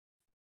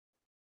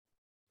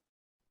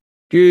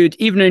Good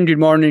evening, good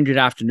morning, good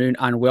afternoon,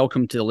 and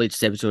welcome to the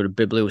latest episode of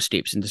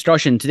Biblioscapes and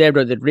Discussion. Today, I've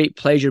got the great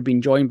pleasure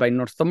being joined by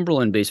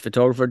Northumberland-based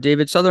photographer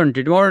David Southern.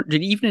 Good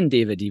evening,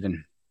 David.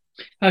 Even.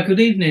 Good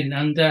evening,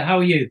 and how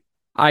are you?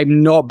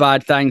 I'm not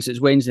bad, thanks.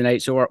 It's Wednesday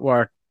night, so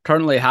we're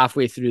currently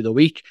halfway through the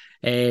week,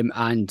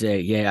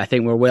 I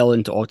think we're well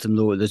into autumn.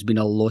 Though there's been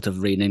a lot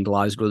of rain in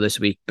Glasgow this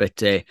week, but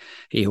hey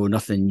ho,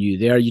 nothing new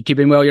there. You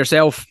keeping well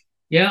yourself?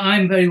 Yeah,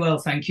 I'm very well,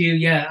 thank you.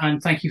 Yeah,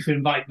 and thank you for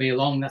inviting me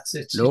along.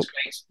 It's Nope.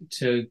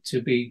 great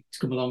to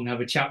come along and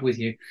have a chat with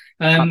you.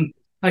 Uh,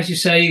 As you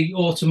say,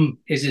 autumn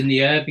is in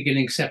the air,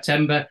 beginning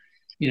September.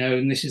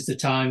 And this is the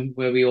time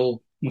where we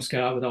all must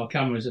get out with our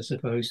cameras, I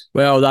suppose.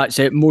 Well, that's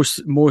it.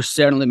 Most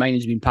certainly mine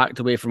has been packed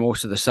away for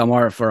most of the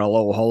summer for a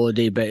little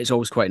holiday, but it's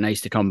always quite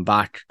nice to come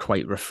back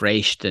quite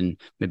refreshed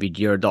and maybe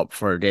geared up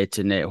for it,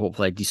 and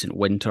hopefully a decent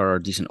winter or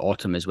decent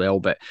autumn as well.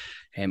 But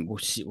we'll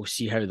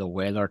see how the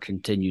weather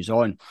continues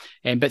on.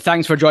 But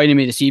thanks for joining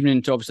me this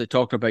evening to obviously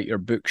talk about your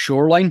book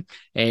Shoreline.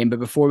 But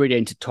before we get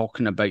into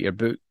talking about your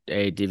book,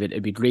 David,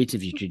 it'd be great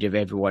if you could give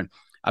everyone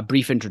a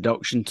brief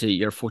introduction to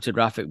your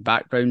photographic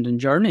background and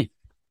journey.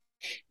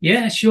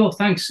 Yeah, sure.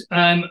 Thanks.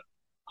 I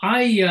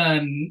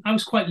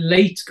was quite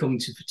late coming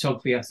to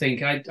photography. I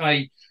think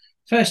I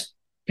first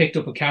picked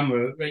up a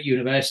camera at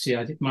university.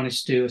 I did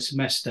manage to do a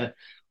semester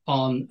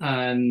on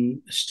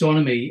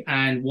astronomy,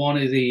 and one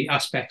of the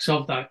aspects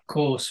of that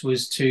course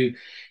was to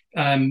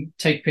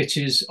take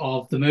pictures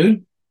of the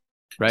moon.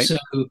 Right. So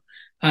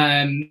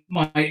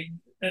my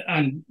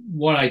and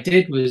what I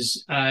did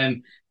was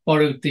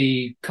borrowed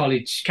the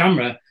college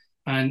camera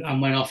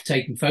and went off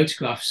taking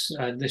photographs.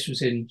 This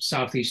was in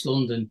southeast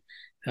London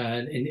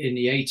in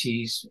the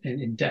 80s,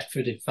 in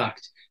Deptford, in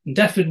fact. And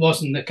Deptford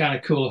wasn't the kind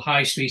of cool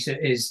high street it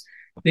is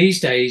these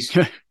days.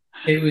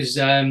 It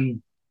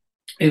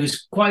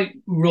was quite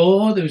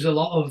raw. There was a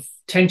lot of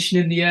tension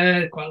in the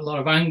air, quite a lot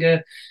of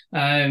anger,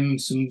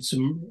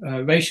 some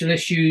racial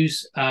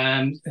issues,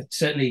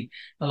 certainly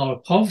a lot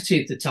of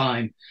poverty at the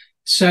time.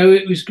 So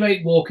it was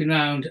great walking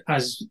around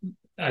as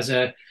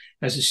a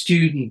as a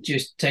student,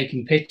 just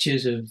taking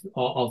pictures of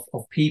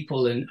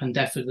people and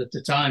Deptford at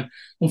the time.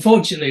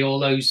 Unfortunately, all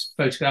those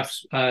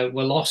photographs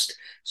were lost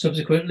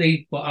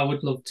subsequently, but I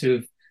would love to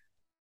have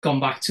gone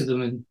back to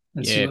them and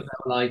see Yeah. what they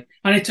were like.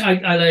 And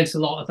I learned a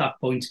lot at that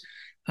point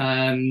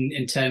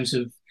in terms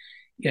of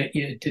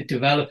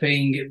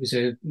developing. It was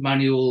a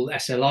manual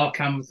SLR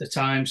camera at the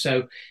time,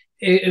 so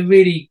it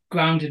really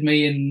grounded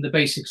me in the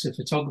basics of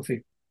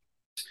photography.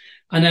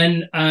 And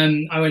then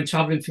I went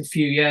traveling for a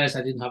few years.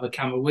 I didn't have a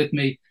camera with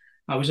me.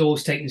 I was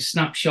always taking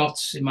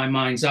snapshots in my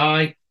mind's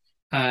eye,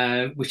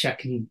 which I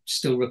can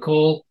still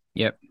recall.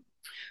 Yep.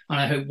 And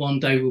I hope one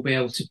day we'll be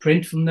able to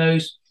print from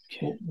those.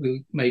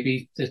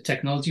 Maybe the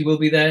technology will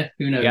be there.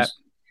 Who knows? Yep.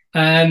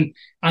 And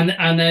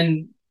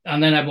then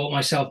I bought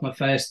myself my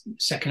first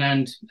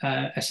secondhand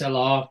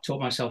SLR.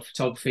 Taught myself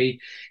photography.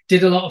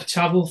 Did a lot of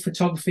travel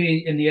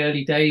photography in the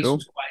early days. Cool.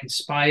 Was quite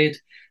inspired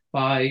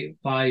by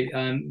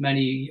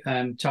many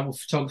travel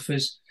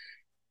photographers,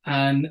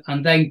 and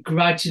then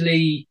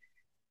gradually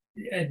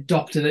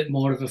adopted it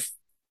more of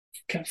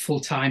a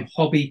full-time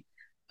hobby.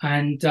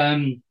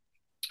 And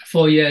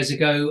 4 years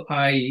ago,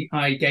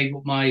 I gave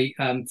up my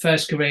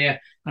first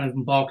career and I've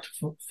embarked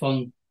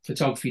on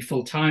photography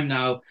full-time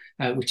now,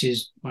 which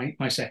is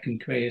my second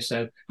career.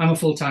 So I'm a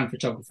full-time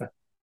photographer.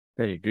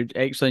 Very good.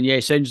 Excellent. Yeah,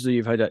 it sounds as though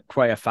you've had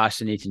quite a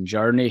fascinating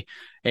journey.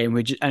 And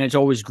it's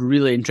always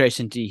really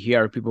interesting to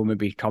hear people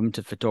maybe come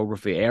to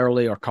photography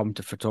early or come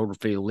to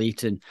photography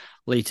late in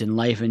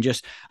life, and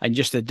just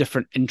the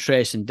different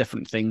interests and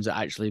different things that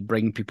actually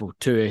bring people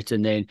to it,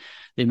 and then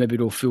they maybe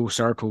go full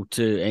circle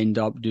to end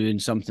up doing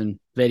something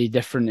very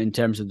different in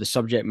terms of the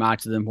subject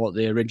matter than what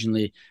they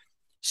originally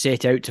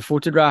set out to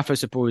photograph, I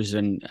suppose.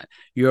 And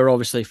you're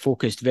obviously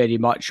focused very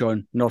much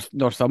on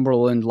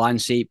Northumberland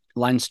landscape,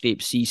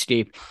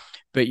 seascape.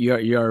 But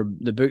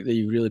the book that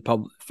you really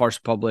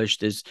first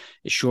published is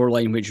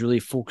Shoreline, which really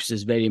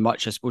focuses very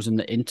much, I suppose, on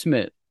the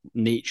intimate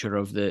nature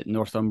of the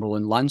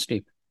Northumberland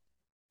landscape.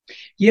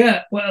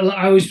 Yeah, well,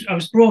 I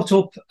was brought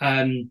up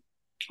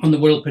on the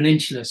Wirral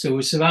Peninsula, so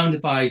we're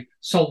surrounded by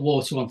salt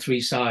water on three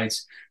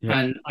sides. Yeah.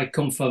 And I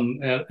come from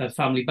a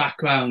family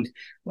background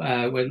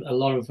where a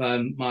lot of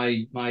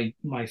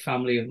my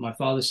family of my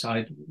father's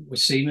side were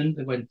seamen.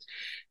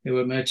 They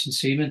were merchant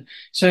seamen.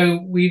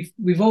 So we've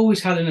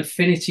always had an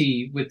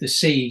affinity with the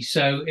sea.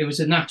 So it was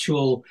a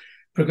natural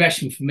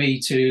progression for me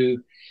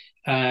to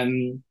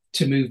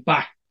move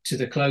back to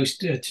the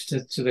coast at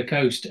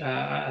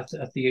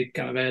the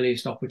kind of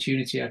earliest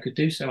opportunity I could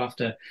do so,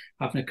 after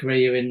having a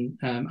career in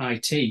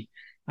IT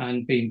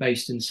and being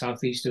based in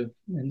southeast of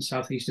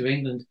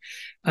England.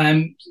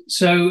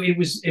 So it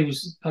was,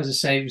 as I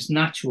say, it was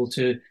natural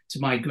to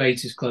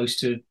migrate as close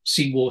to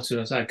seawater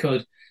as I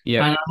could.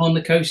 Yeah. And I'm on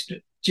the coast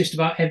just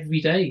about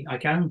every day I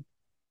can.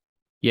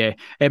 Yeah,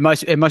 it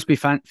must be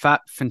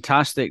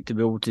fantastic to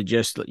be able to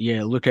just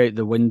look out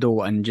the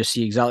window and just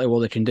see exactly what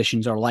the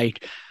conditions are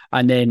like.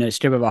 and then a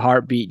skip of a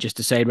heartbeat, just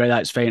decide, right,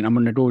 that's fine. I'm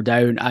going to go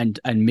down and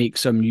make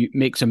some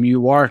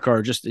new work,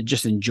 or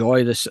just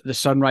enjoy the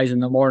sunrise in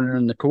the morning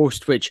on the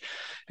coast, which,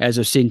 as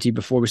I was saying to you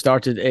before we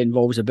started, it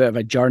involves a bit of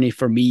a journey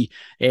for me.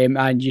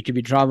 And you could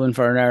be traveling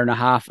for an hour and a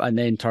half and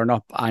then turn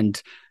up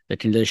and the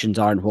conditions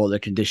aren't what the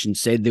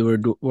conditions said they were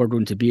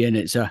going to be, and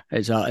it's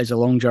a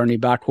long journey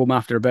back home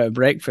after a bit of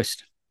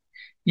breakfast.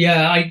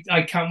 Yeah,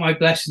 I count my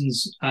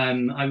blessings.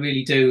 I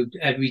really do,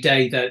 every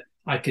day that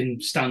I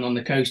can stand on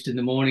the coast in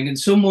the morning. And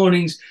some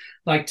mornings,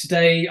 like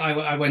today,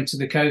 I went to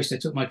the coast. I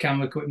took my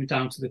camera equipment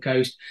down to the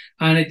coast,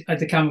 and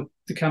the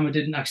camera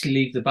didn't actually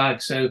leave the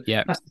bag. So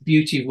yeah, that's the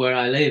beauty of where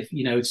I live.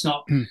 It's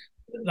not.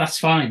 That's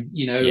fine.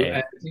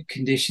 Yeah.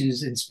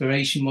 Conditions,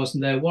 inspiration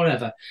wasn't there,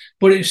 whatever.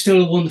 But it was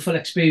still a wonderful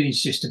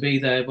experience just to be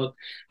there. But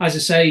as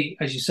you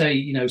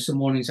say, some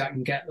mornings I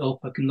can get up,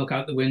 I can look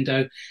out the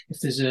window. If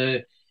there's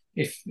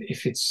if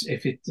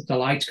the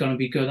light's going to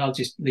be good, I'll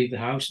just leave the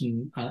house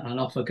and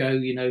off I go.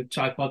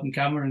 Tripod and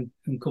camera,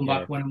 and come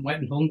back when I'm wet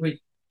and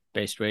hungry.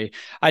 Best way.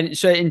 And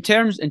so in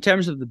terms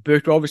of the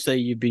book, obviously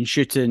you've been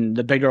shooting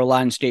the bigger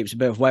landscapes, a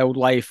bit of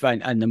wildlife,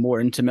 and the more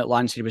intimate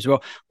landscape as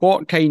well.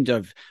 What kind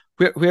of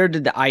where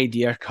did the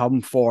idea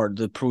come for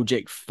the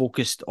project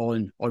focused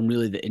on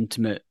really the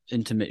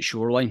intimate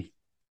shoreline?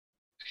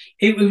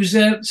 It was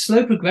a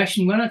slow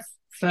progression. When I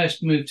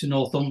first moved to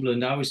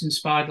Northumberland, I was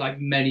inspired,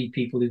 like many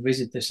people who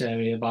visit this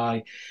area,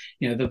 by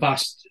the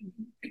vast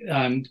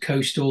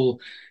coastal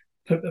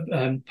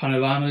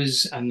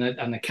panoramas and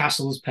the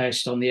castles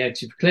perched on the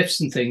edge of cliffs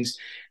and things.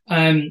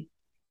 And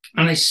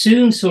I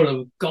soon sort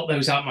of got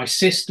those out of my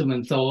system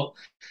and thought,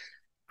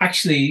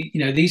 actually,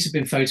 these have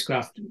been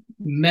photographed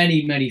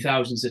many, many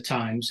thousands of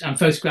times and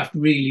photographed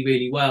really,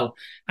 really well.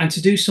 And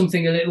to do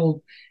something a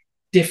little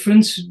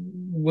different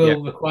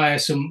will require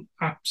some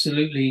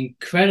absolutely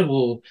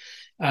incredible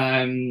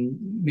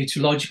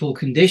meteorological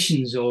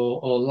conditions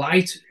or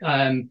light.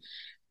 And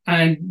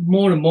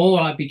more and more,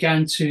 I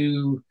began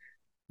to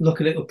look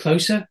a little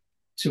closer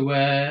to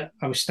where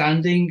I was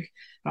standing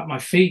at my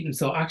feet and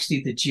thought,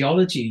 actually, the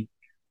geology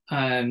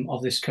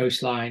of this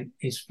coastline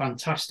is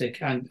fantastic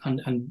and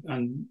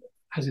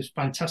has this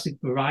fantastic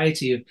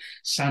variety of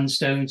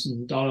sandstones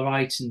and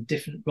dolomites and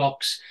different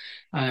rocks,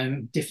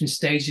 different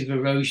stages of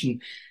erosion.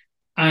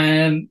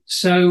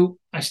 So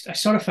I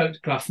sort of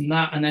photographed from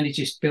that, and then it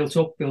just built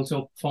up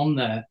from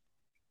there.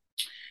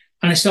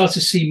 And I started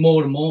to see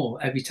more and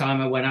more every time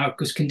I went out,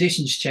 because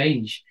conditions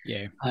change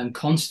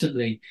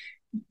constantly.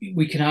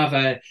 We can have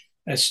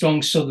a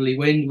strong southerly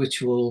wind,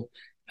 which will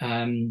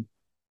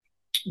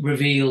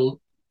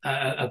reveal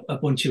a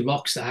bunch of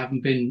rocks that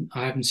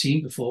I haven't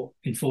seen before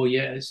in 4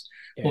 years,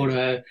 or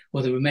the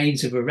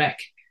remains of a wreck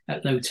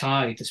at low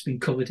tide that's been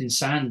covered in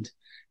sand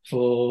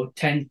for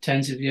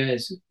tens of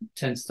years,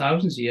 tens of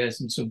thousands of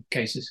years in some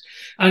cases,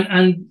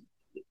 and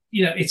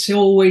it's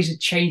always a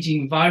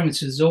changing environment.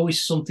 So there's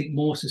always something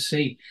more to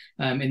see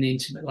in the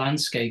intimate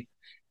landscape,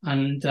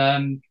 and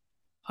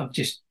I've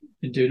just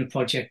been doing a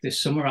project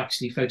this summer,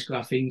 actually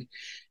photographing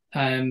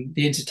the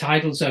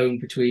intertidal zone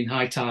between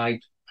high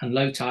tide and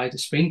low tide, the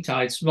spring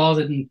tides,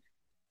 rather than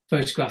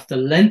photograph the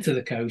length of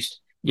the coast.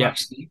 I'm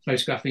actually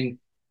photographing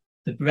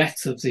the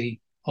breadth of the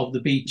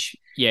beach.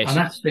 Yes, and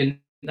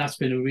that's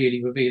been a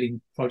really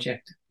revealing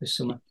project this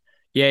summer.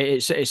 Yeah,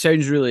 it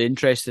sounds really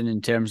interesting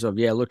in terms of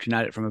looking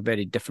at it from a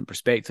very different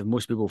perspective.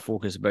 Most people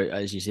focus about,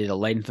 as you say, the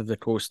length of the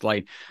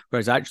coastline,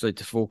 whereas actually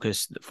to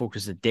focus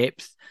the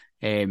depth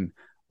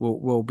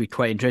will be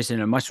quite interesting.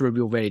 It must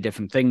reveal very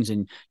different things.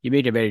 And you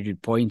made a very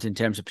good point in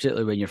terms of,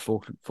 particularly when you're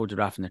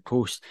photographing the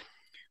coast,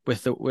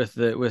 with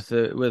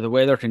the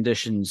weather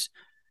conditions,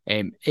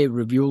 it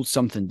reveals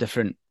something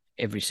different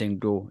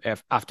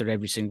after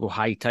every single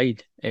high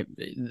tide.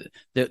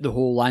 The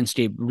whole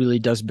landscape really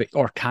does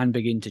or can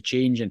begin to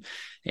change, and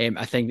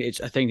I think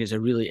it's a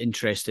really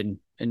interesting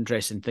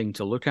thing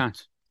to look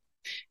at.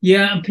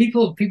 Yeah, and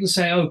people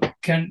say, "Oh,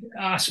 can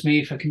ask me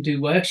if I can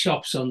do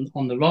workshops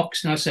on the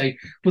rocks," and I say,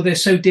 "Well, they're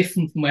so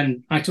different from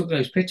when I took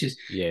those pictures.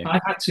 Yeah, I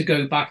had to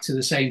go back to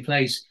the same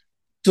place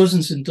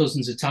dozens and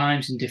dozens of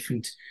times in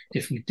different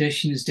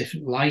conditions,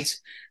 different light,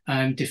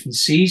 different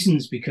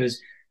seasons,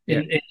 because."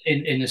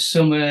 In the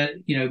summer,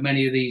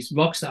 many of these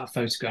rocks that I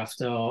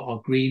photographed are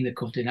green, they're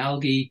covered in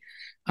algae,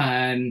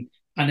 and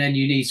then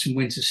you need some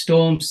winter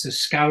storms to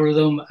scour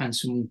them and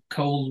some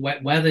cold,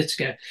 wet weather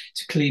to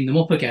clean them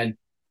up again.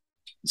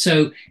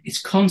 So it's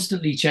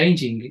constantly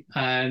changing.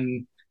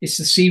 It's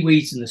the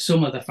seaweeds in the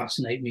summer that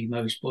fascinate me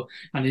most,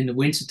 and in the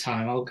winter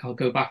time, I'll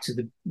go back to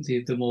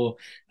the more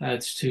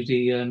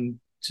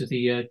to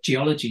the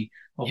geology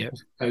of the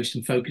coast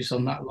and focus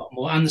on that a lot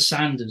more, and the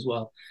sand as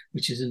well,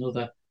 which is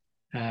another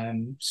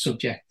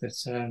subject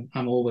that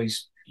I'm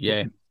always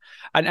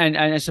and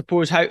I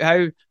suppose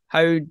how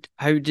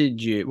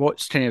did you,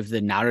 what's kind of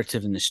the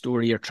narrative and the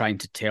story you're trying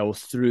to tell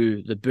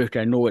through the book?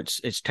 I know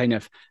it's kind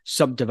of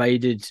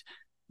subdivided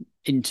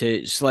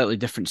into slightly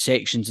different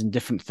sections and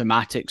different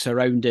thematics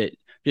around it.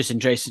 Just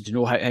interested to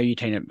know how you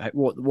kind of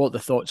what the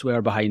thoughts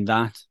were behind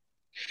that.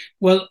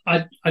 Well,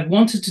 I'd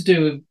wanted to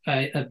do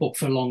a book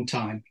for a long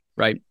time,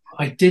 right?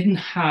 I didn't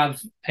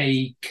have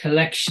a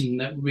collection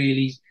that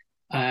really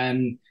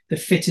that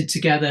fitted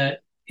together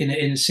in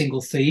a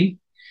single theme.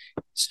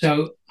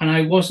 So, and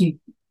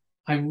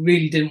I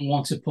really didn't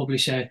want to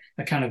publish a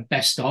kind of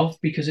best of,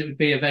 because it would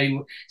be a very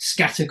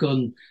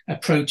scattergun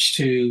approach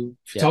to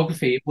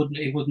photography. It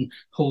wouldn't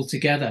hold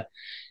together.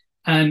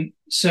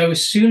 So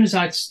as soon as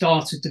I'd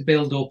started to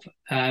build up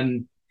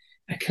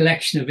a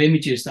collection of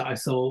images that I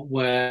thought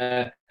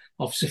were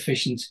of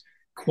sufficient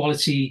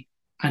quality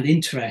and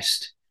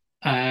interest,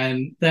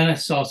 then I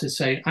started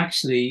saying,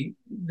 actually,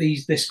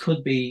 this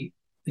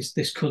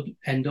could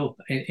end up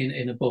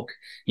in a book.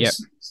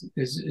 As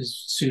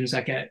soon as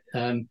I get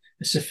a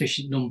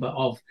sufficient number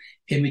of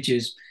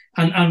images.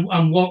 And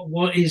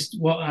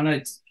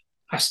I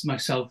asked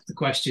myself the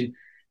question,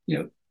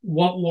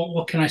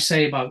 what can I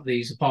say about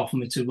these apart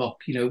from it's a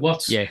rock?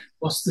 What's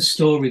the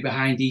story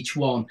behind each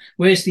one?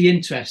 Where's the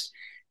interest?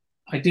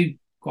 I do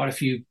quite a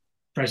few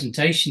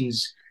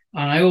presentations,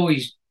 and I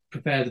always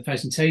prepare the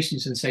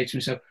presentations and say to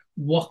myself,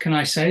 what can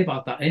I say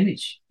about that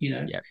image?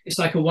 It's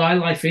like a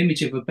wildlife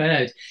image of a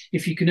bird.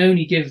 If you can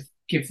only give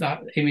that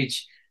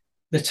image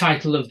the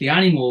title of the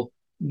animal,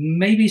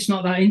 maybe it's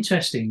not that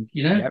interesting,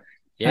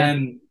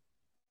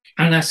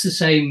 and that's the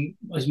same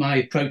as my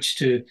approach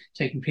to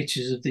taking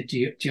pictures of the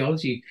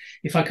geology.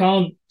 If I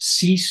can't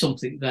see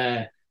something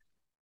there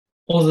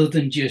other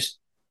than just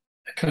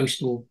a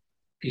coastal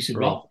piece of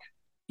rock,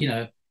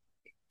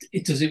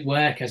 does it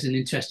work as an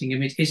interesting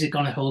image? Is it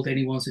going to hold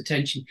anyone's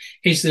attention?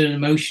 Is there an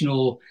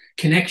emotional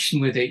connection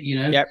with it?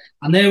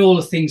 And they're all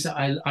the things that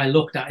I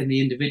looked at in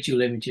the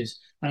individual images.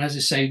 And as I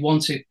say,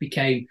 once it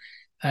became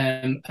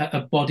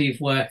a body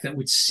of work that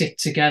would sit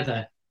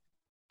together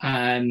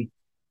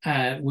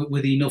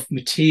with enough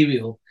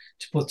material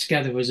to put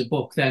together as a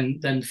book, then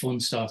the fun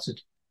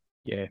started.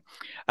 Yeah,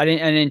 and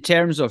in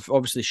terms of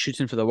obviously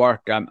shooting for the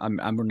work, I'm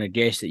going to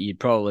guess that you'd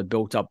probably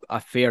built up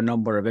a fair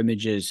number of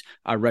images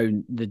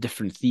around the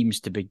different themes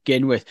to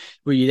begin with.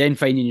 Were you then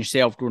finding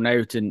yourself going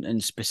out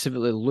and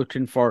specifically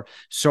looking for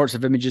sorts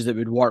of images that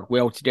would work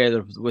well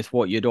together with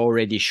what you'd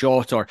already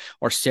shot, or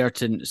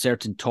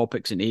certain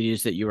topics and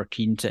areas that you were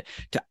keen to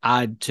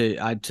add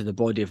to the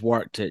body of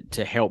work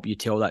to help you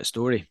tell that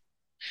story?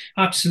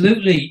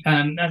 Absolutely,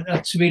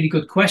 that's a really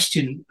good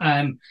question.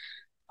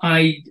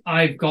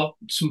 I've got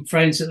some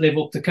friends that live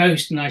up the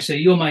coast, and I say,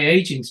 you're my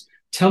agent.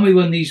 Tell me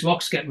when these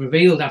rocks get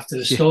revealed after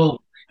the storm,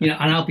 and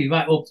I'll be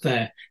right up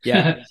there.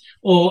 Yeah.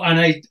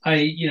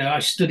 I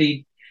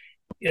studied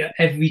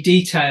every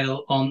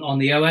detail on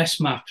the OS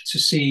map to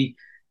see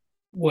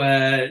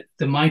where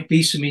there might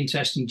be some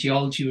interesting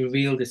geology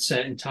revealed at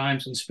certain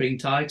times on spring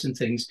tides and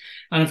things.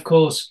 And of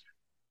course,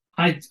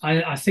 I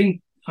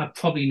think I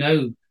probably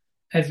know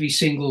every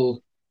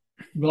single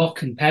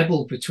rock and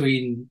pebble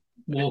between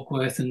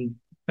Warkworth and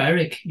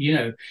Berwick.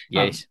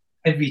 Yes.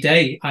 Every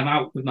day I'm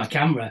out with my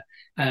camera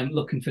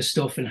looking for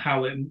stuff and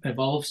how it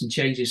evolves and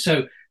changes.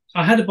 So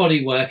I had a body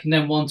of work and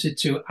then wanted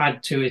to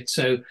add to it.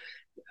 So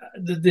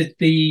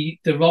the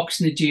rocks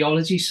and the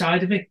geology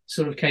side of it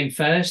sort of came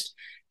first.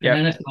 And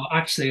then I thought,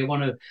 actually, I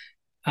want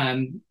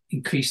to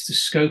increase the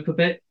scope a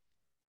bit.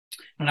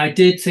 And I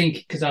did think,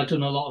 because I'd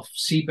done a lot of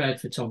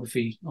seabird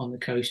photography on the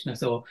coast, and I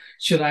thought,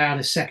 should I add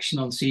a section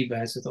on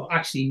seabirds? I thought,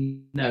 actually,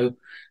 no,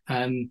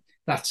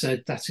 that's a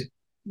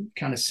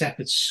kind of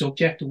separate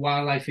subject, a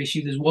wildlife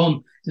issue. There's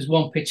one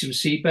picture of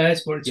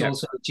seabirds, but it's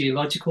also a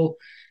geological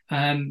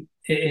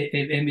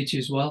image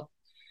as well.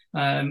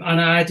 And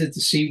I added the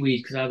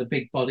seaweed because I had a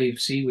big body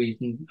of seaweed,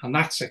 and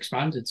that's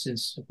expanded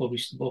since I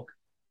published the book.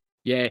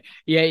 Yeah,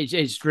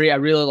 it's great. I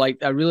really like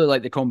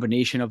the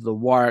combination of the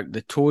work.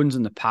 The tones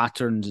and the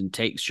patterns and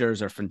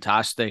textures are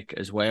fantastic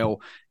as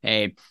well.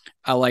 I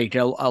like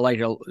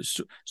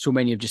so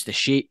many of just the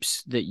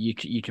shapes that you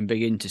can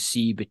begin to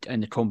see,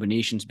 and the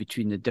combinations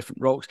between the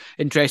different rocks.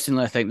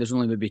 Interestingly, I think there's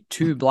only maybe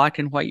 2 black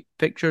and white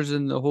pictures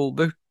in the whole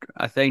book,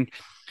 I think.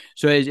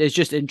 So it's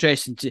just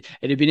interesting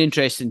it'd been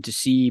interesting to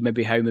see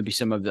how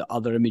some of the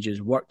other images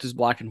worked as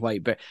black and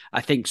white, but I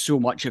think so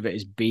much of it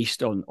is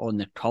based on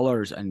the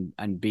colours and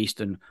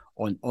based on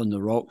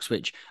the rocks,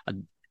 which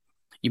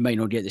you might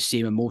not get the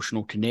same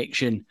emotional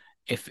connection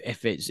if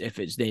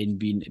it's then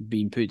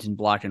being put in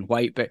black and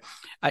white. But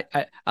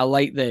I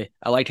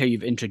like how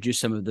you've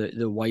introduced some of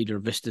the wider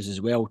vistas as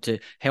well to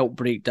help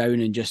break down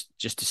and just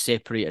to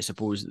separate, I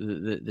suppose,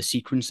 the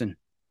sequencing.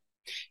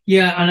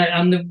 Yeah,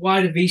 and the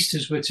wider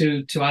vistas were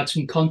to add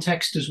some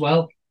context as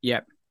well. Yeah,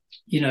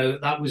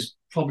 that was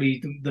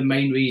probably the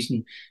main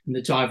reason in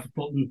the driver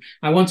button.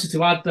 I wanted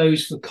to add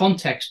those for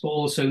context, but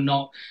also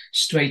not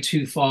stray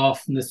too far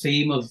from the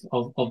theme of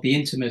the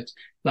intimate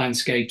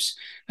landscapes.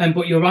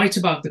 But you're right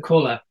about the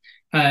colour.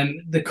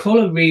 The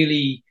colour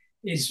really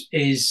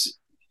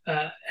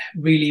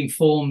really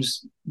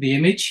informs the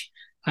image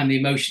and the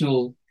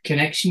emotional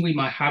connection we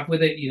might have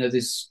with it.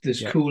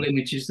 There's cool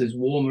images, there's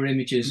warmer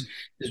images,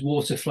 there's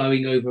water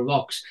flowing over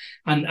rocks,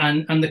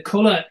 and the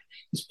color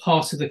is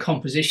part of the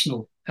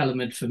compositional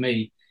element for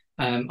me.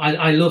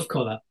 I love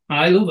color.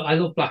 I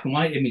love black and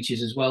white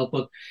images as well,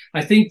 but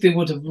I think they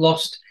would have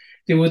lost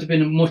there would have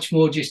been much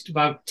more just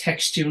about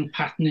texture and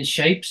pattern and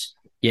shapes.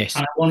 Yes.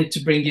 And I wanted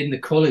to bring in the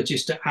color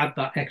just to add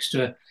that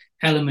extra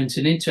element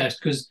and interest,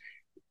 because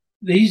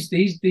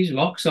these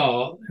rocks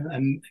are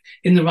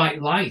in the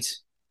right light.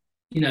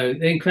 They're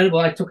incredible.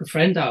 I took a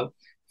friend out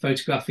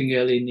photographing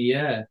early in the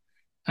year,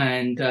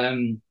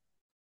 and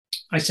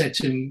I said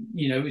to him,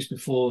 it was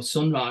before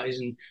sunrise,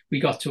 and we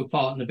got to a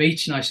part on the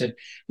beach, and I said,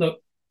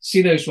 look,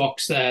 see those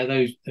rocks there,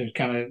 those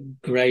kind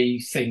of grey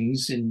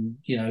things in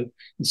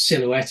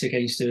silhouette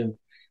against a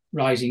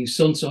rising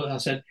sun. So I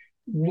said,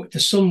 the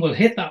sun will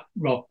hit that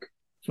rock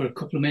for a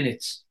couple of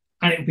minutes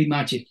and it'll be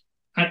magic.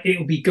 And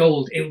it'll be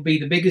gold. It'll be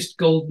the biggest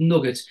gold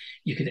nugget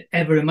you could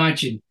ever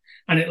imagine.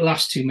 And it'll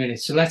last 2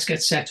 minutes. So let's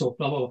get set up,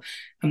 blah, blah, blah.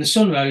 And the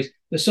sun rose,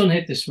 the sun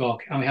hit this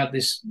rock, and we had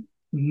this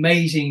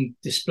amazing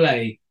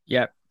display.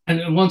 Yeah.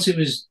 And once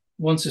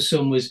the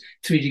sun was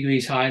 3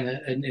 degrees high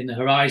in the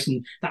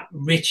horizon, that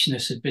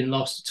richness had been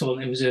lost at all.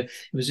 And it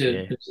was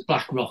a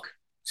black rock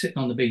sitting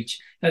on the beach.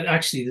 And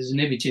actually, there's an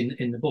image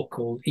in the book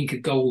called Inca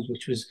Gold,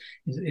 which was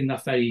in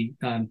that very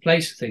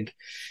place, I think.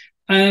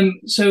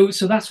 So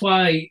that's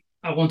why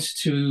I wanted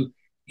to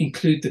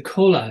include the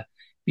colour,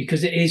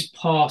 because it is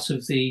part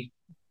of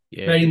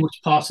very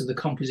much part of the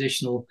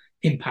compositional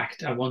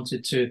impact I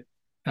wanted to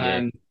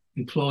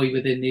employ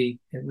within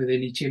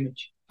each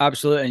image.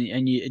 Absolutely,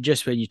 and you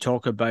just when you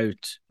talk about,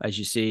 as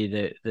you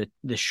say,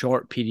 the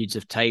short periods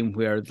of time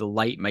where the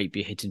light might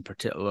be hitting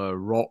particular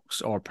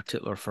rocks or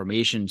particular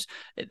formations,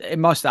 it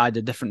must add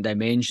a different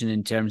dimension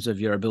in terms of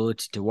your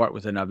ability to work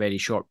within a very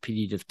short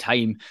period of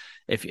time.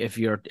 If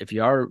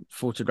you are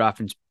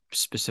photographing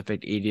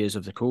specific areas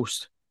of the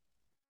coast.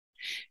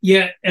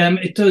 Yeah,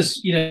 it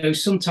does.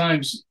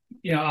 Sometimes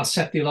I'll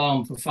set the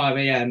alarm for 5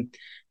 a.m.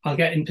 I'll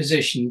get in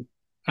position,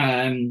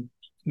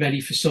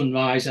 ready for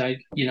sunrise. I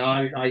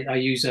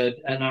use an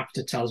app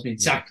that tells me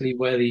exactly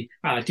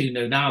I do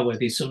know now where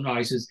the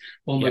sunrise is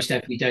almost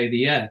every day of the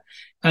year.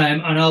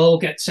 And I'll all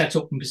get set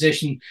up in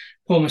position,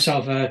 pour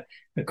myself a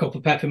cup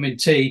of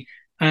peppermint tea,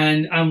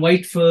 and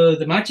wait for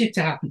the magic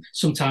to happen.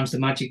 Sometimes the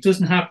magic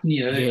doesn't happen.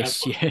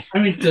 Yes, yeah. I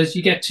mean, it does.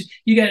 You get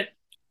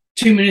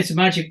 2 minutes of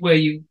magic where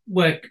you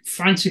work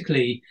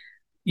frantically,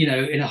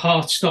 in a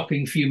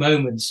heart-stopping few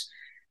moments,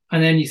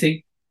 and then you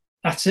think,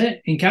 that's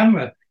it, in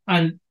camera.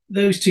 And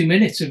those 2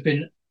 minutes have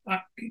been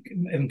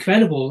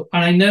incredible.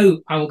 And I know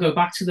I will go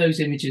back to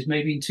those images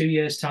maybe in 2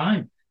 years'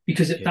 time,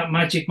 because that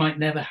magic might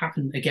never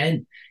happen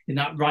again in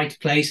that right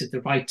place at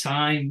the right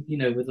time,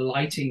 with the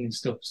lighting and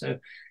stuff. So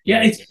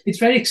it's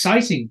very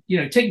exciting.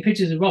 Taking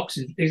pictures of rocks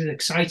is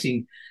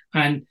exciting,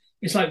 and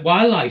it's like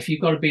wildlife.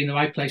 You've got to be in the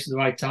right place at the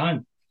right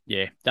time.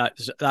 Yeah,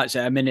 that's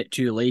a minute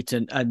too late,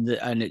 and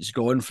it's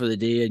gone for the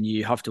day, and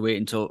you have to wait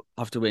until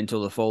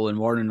the following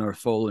morning or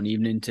following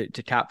evening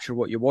to capture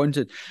what you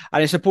wanted.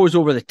 And I suppose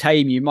over the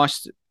time you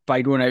must,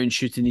 by going out and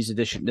shooting these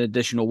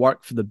additional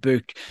work for the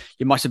book,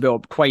 you must have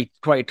built up quite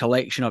a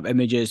collection of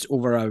images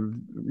over a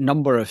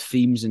number of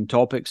themes and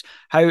topics.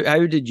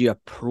 How did you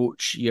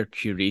approach your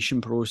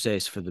curation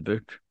process for the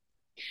book?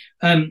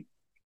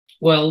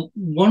 Well,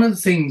 one of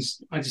the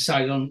things I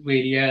decided on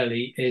really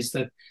early is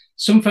that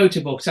some photo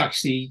books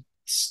actually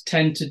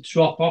tend to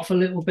drop off a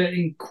little bit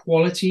in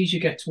quality as you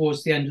get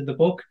towards the end of the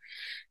book.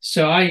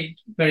 So I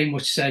very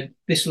much said,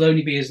 this will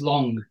only be as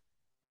long.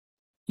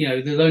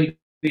 There'll only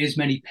be as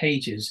many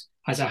pages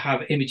as I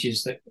have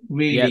images that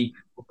really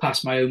will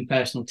pass my own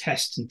personal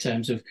test in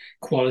terms of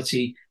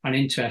quality and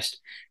interest.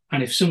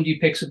 And if somebody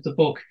picks up the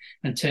book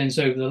and turns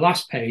over the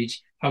last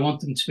page, I want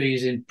them to be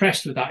as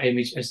impressed with that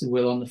image as they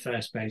will on the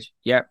first page.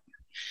 Yeah.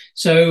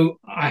 So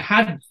I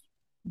had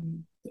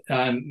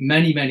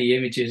many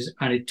images,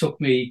 and it took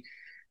me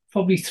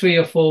probably 3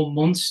 or 4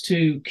 months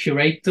to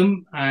curate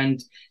them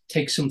and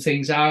take some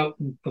things out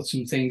and put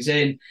some things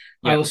in.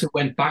 I also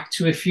went back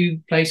to a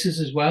few places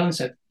as well and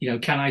said,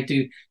 can I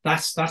do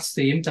that's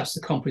the image, that's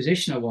the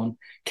composition I want,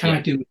 can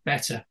I do it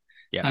better?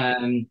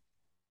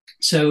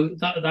 So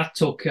that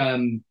took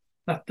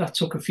that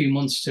took a few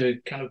months to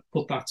kind of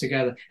put that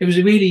together. It was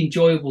a really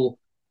enjoyable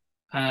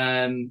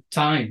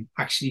time,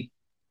 actually,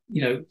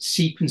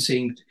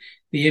 sequencing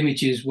the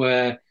images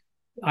where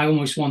I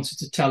almost wanted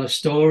to tell a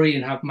story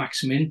and have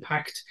maximum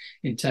impact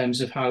in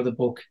terms of how the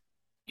book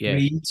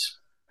reads.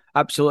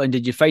 Absolutely. And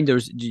did you find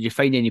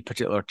any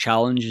particular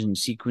challenges in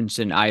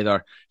sequencing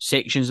either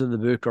sections of the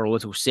book or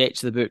little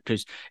sets of the book?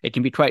 Because it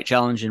can be quite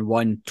challenging,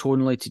 one,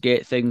 tonally to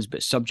get things,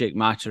 but subject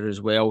matter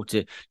as well,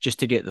 to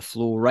get the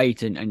flow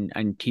right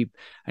and keep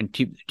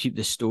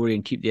the story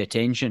and keep the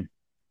attention.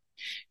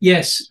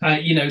 Yes,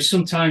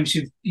 sometimes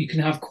you can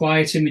have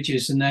quiet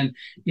images, and then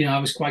I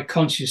was quite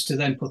conscious to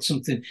then put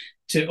something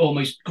to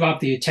almost grab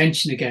the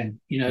attention again,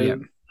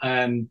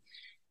 and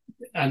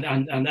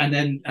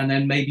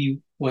then maybe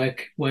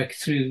work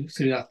through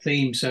that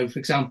theme. So, for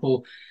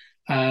example,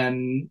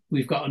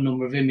 we've got a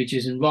number of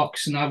images and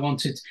rocks, and I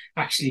wanted,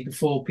 actually,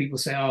 before people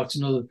say, "Oh,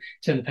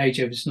 turn the page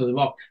over, it's another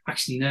rock."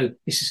 Actually, no,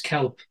 this is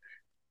kelp,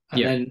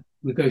 and then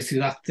we'll go through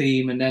that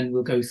theme, and then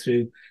we'll go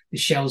through the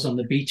shells on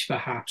the beach,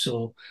 perhaps,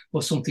 or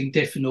something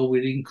different, or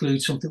we'll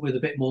include something with a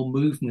bit more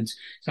movement.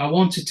 So I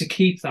wanted to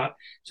keep that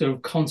sort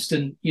of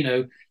constant,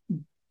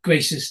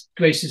 greatest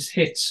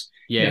hits.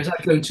 Yeah. It's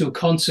like going to a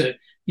concert,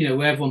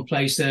 where everyone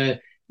plays their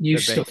new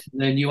stuff,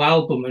 their new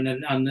album,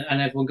 and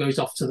everyone goes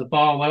off to the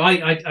bar. Well,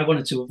 I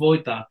wanted to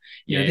avoid that.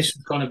 This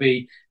was going to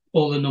be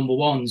all the number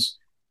ones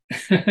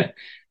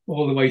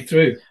all the way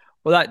through.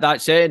 Well,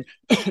 that's it.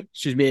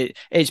 Excuse me.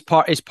 It's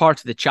part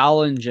of the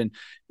challenge, and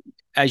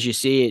as you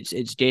say,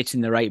 it's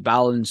getting the right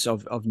balance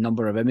of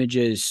number of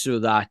images so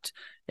that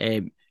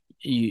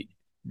you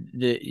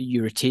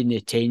retain the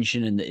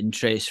attention and the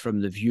interest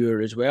from the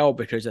viewer as well.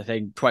 Because I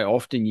think quite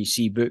often you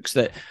see books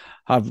that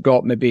have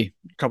got maybe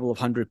a couple of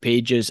 100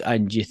 pages,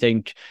 and you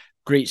think,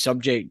 great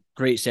subject,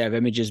 great set of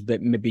images,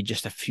 but maybe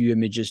just a few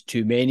images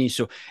too many.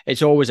 So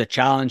it's always a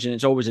challenge, and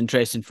it's always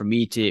interesting for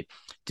me to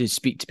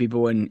speak to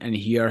people and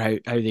hear how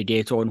they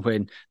get on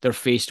when they're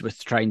faced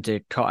with trying to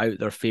cut out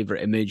their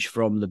favorite image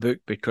from the book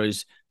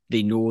because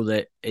they know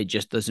that it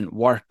just doesn't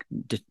work.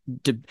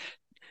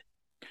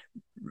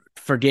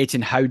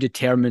 Forgetting how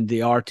determined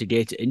they are to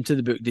get it into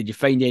the book. Did you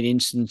find any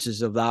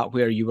instances of that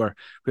where you were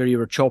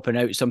chopping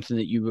out something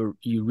that you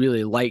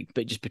really liked,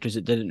 but just because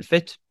it didn't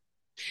fit?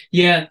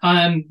 Yeah,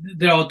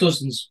 there are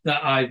dozens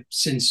that I've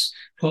since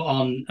put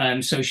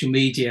on social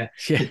media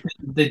that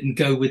didn't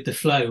go with the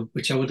flow,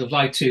 which I would have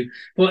liked to.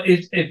 But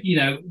if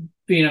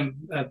being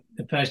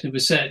a person of a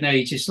certain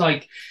age, it's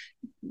like,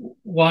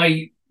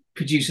 why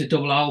produce a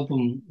double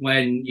album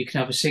when you can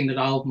have a single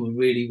album of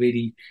really,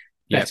 really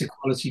better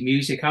quality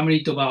music? How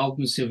many double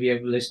albums have you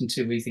ever listened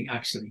to where you think,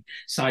 actually,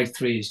 side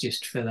 3 is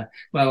just filler?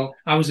 Well,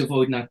 I was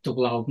avoiding that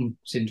double album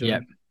syndrome.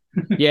 Yep.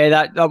 Yeah,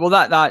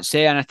 that's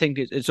it, and I think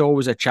it's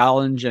always a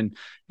challenge, and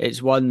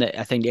it's one that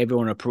I think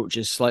everyone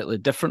approaches slightly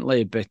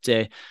differently. But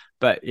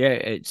yeah,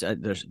 it's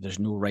there's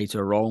no right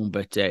or wrong,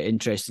 but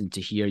interesting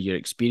to hear your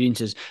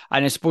experiences.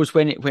 And I suppose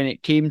when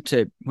it came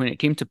to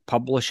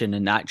publishing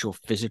an actual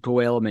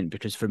physical element,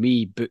 because for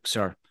me books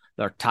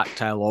they're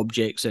tactile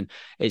objects, and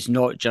it's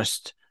not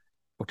just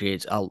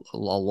it's a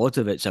lot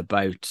of it's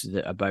about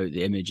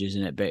the images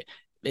in it, but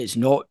it's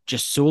not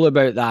just solely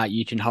about that.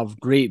 You can have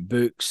great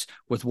books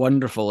with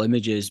wonderful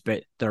images,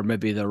 but they're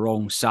maybe the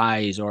wrong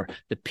size, or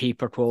the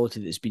paper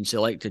quality that's been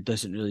selected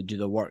doesn't really do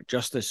the work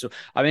justice. So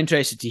I'm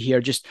interested to hear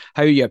just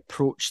how you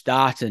approached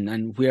that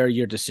and where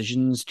your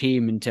decisions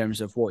came in terms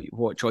of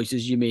what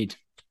choices you made.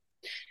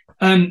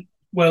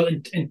 Well,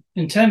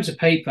 in terms of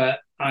paper,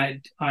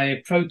 I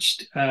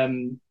approached a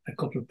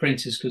couple of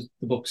printers because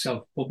the book's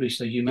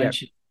self-published, as you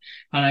mentioned,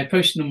 and I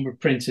approached a number of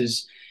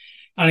printers.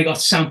 And I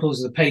got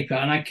samples of the paper,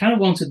 and I kind of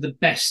wanted the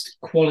best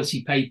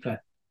quality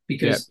paper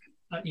because,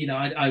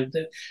 I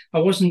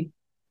wasn't.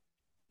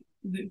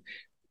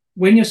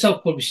 When you're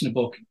self-publishing a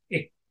book,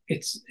 it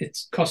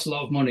costs a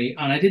lot of money,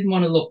 and I didn't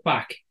want to look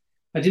back.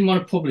 I didn't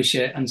want to publish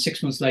it and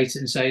 6 months later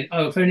and say,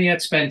 "Oh, if only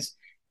I'd spent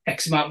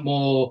X amount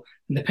more,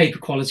 and the paper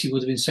quality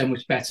would have been so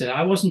much better."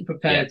 I wasn't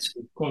prepared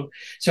to.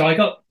 So I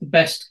got the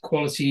best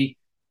quality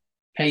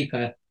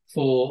paper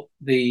for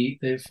the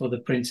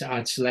printer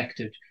I'd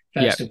selected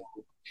first of all.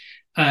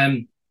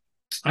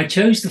 I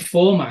chose the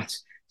format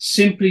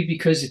simply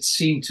because it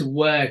seemed to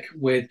work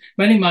with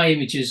many of my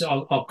images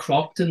are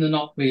cropped, and they're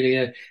not really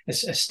a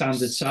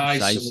standard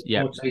size.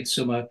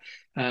 Some are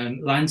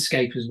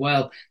landscape as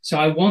well. So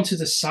I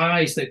wanted a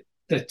size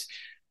that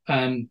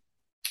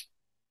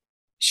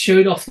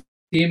showed off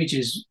the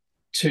images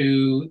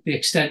to the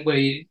extent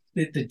where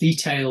the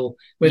detail,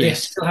 where they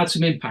still had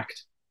some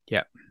impact.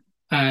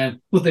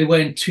 But they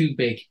weren't too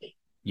big.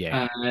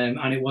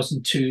 And it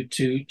wasn't too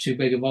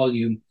big a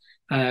volume.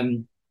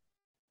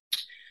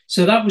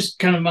 So that was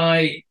kind of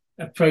my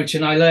approach,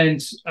 and I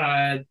learned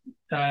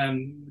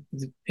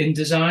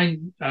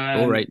InDesign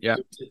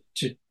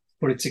to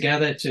put it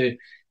together,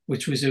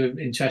 which was an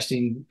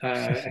interesting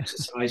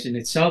exercise in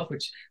itself,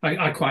 which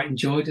I quite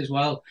enjoyed as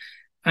well.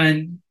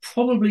 And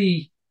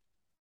probably,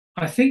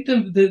 I think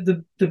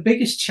the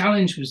biggest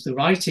challenge was the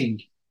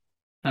writing.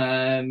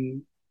 There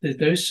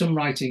is some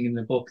writing in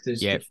the book. There's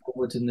the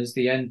forward and there's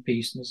the end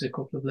piece, and there's a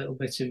couple of little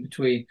bits in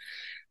between.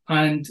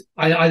 And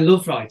I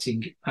love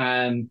writing,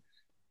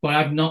 but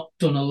I've not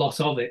done a lot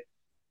of it.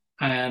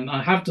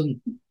 I have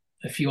done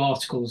a few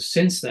articles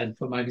since then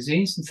for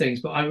magazines and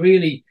things, but I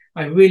really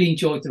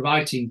enjoyed the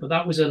writing. But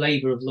that was a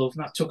labour of love,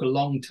 and that took a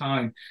long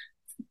time.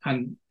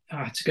 And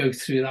I had to go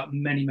through that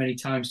many, many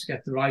times to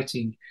get the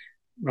writing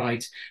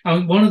right.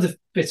 And one of the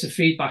bits of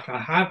feedback I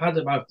have had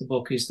about the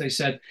book is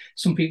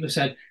some people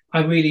said, I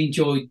really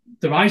enjoyed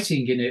the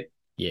writing in it.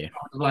 I'd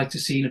like to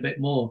see a bit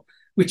more,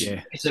 which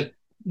is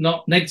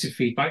not negative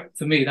feedback.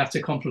 For me, that's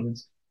a compliment.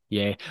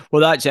 Yeah,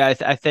 well, that's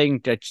it. I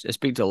think I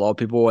speak to a lot of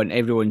people, and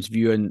everyone's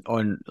view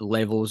on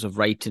levels of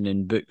writing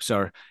in books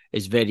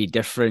is very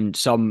different.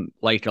 Some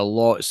like a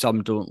lot,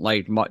 some don't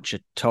like much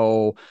at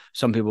all.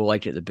 Some people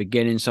like it at the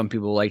beginning, some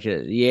people like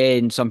it at the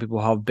end. Some people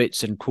have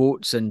bits and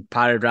quotes and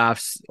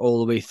paragraphs all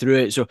the way through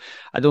it. So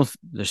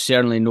there's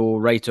certainly no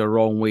right or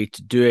wrong way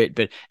to do it,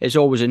 but it's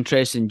always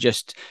interesting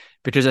just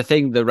because I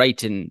think the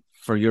writing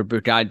for your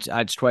book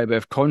adds quite a bit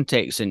of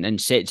context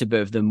and sets a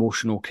bit of the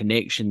emotional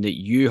connection that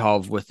you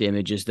have with the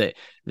images that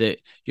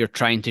you're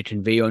trying to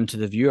convey onto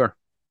the viewer.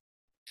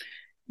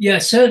 Yeah,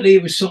 certainly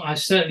it was. I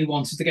certainly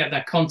wanted to get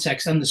that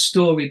context and the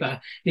story,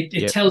 but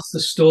it tells the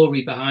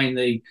story behind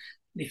the,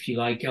 if you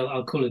like,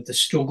 I'll call it the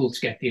struggle to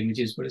get the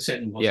images, but it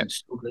certainly wasn't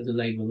struggle as a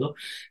label up.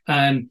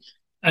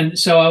 And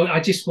so I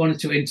just wanted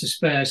to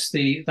intersperse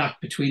that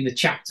between the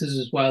chapters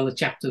as well, the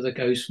chapter that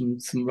goes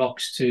from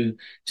rocks to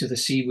the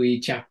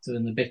seaweed chapter,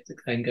 and the bit that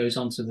then goes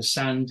onto the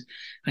sand,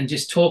 and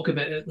just talk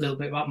a little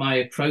bit about my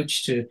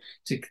approach to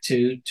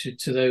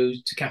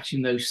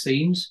capturing those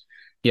themes.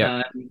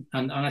 Yeah.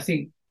 And I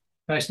think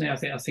personally,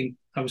 I think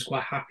I was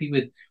quite happy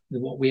with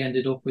what we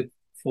ended up with,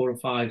 4 or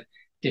 5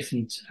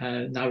 different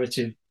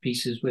narrative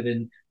pieces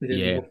within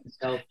the book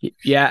itself.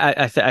 Yeah,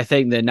 I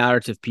think the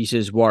narrative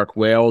pieces work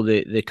well.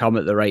 They come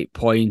at the right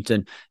point,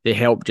 and they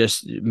help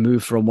just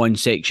move from one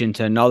section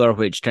to another,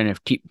 which kind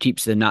of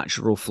keeps the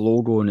natural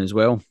flow going as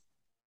well.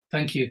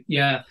 Thank you.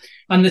 Yeah,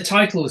 and the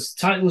titles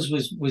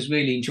was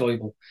really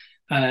enjoyable.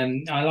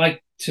 I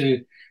like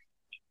to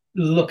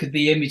look at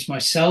the image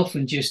myself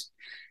and just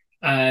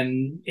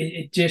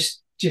it just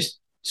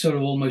sort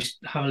of almost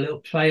have a little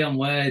play on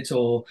words,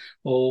 or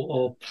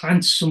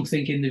plant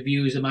something in the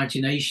viewer's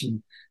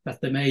imagination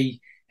that they may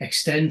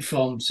extend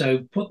from. So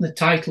putting the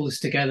titles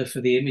together for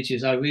the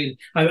images, I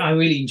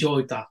really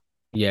enjoyed that.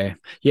 Yeah,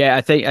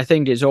 I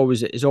think it's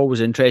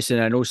always interesting.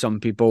 I know some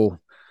people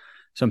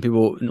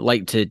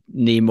like to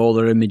name all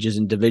their images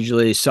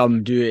individually.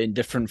 Some do it in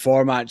different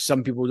formats.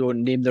 Some people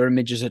don't name their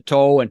images at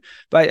all.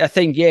 But I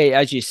think, yeah,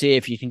 as you say,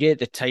 if you can get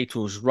the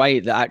titles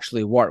right that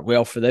actually work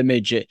well for the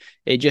image, it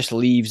just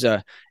gives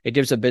a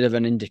bit of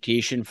an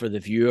indication for the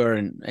viewer,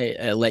 and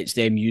it lets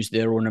them use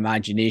their own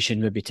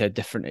imagination maybe to a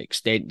different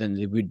extent than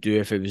they would do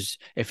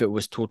if it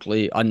was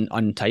totally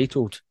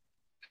untitled.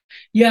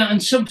 Yeah,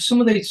 and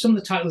some of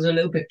the titles are a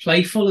little bit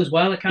playful as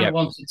well. I kind of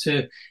wanted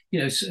to,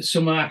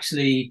 some are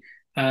actually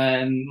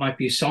might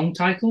be song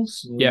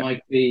titles, or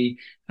might be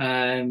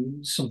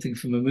something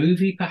from a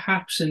movie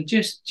perhaps, and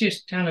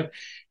just kind of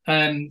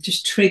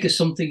just trigger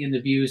something in the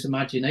viewer's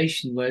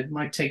imagination where it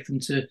might take them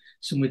to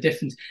somewhere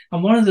different.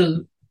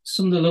 And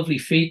some of the lovely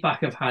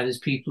feedback I've had is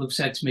people have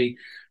said to me,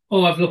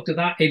 "Oh, I've looked at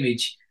that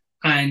image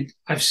and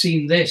I've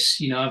seen this,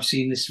 I've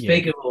seen this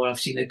figure, or I've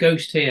seen a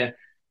ghost here,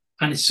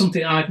 and it's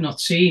something I've not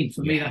seen."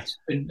 For me,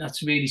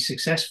 that's really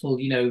successful.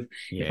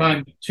 If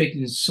I'm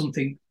triggering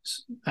something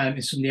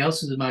in somebody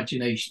else's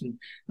imagination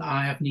that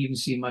I haven't even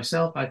seen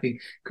myself, I think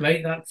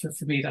great. That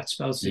for me, that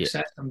spells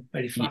success. I'm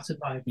very flattered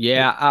by it.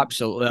 Yeah,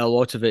 absolutely. A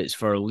lot of it's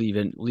for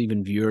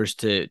leaving viewers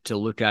to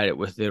look at it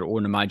with their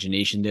own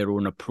imagination, their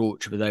own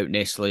approach, without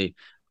necessarily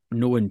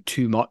knowing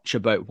too much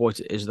about what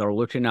it is they're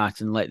looking at,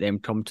 and let them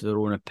come to their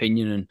own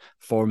opinion and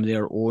form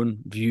their own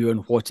view on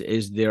what it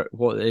is they're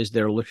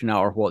looking at,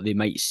 or what they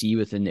might see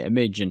within the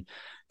image. And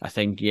I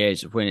think,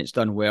 when it's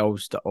done well,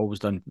 it's always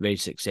done very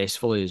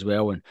successfully as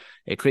well, and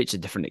it creates a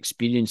different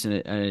experience and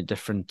a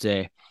different,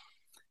 just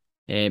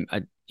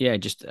a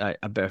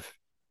bit of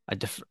a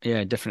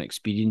different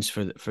experience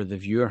for the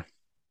viewer.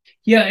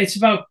 Yeah, it's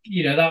about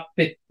that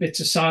bits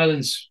of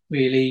silence,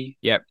 really.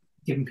 Yep.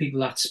 Giving people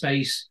that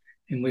space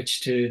in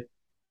which to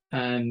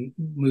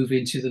move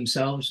into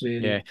themselves,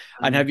 really. Yeah.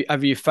 And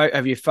have you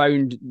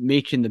found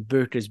making the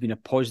book has been a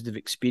positive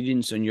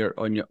experience on your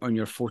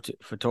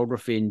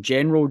photography in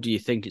general? Do you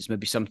think it's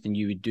maybe something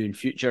you would do in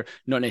future?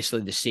 Not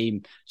necessarily the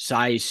same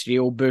size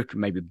scale book,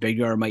 might be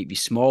bigger, might be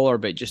smaller,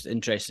 but just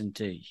interesting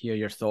to hear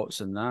your thoughts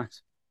on that.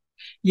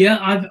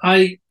 Yeah,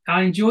 I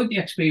enjoyed the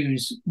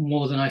experience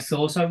more than I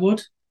thought I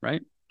would.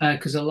 Right.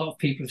 Because a lot of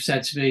people have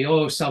said to me,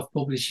 "Oh,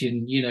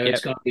 self-publishing,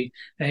 it's got to be,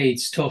 hey,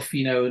 it's tough,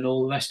 and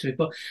all the rest of it."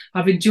 But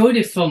I've enjoyed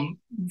it from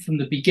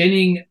the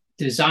beginning,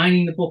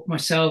 designing the book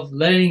myself,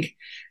 learning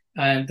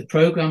the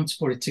program to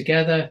put it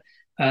together.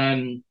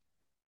 The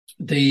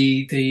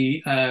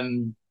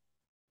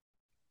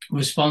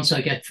response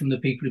I get from the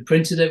people who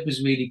printed it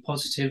was really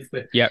positive.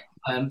 But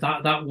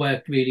that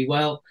worked really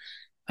well.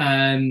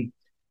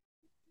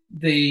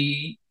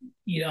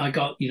 I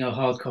got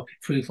hard copy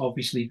proof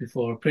obviously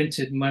before I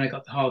printed, and when I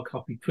got the hard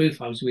copy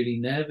proof, I was really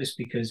nervous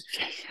because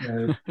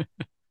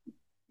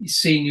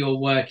seeing your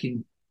work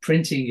in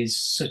printing is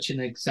such an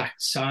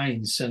exact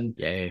science, and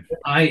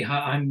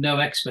I'm no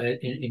expert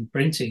in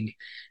printing,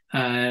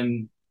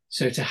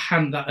 so to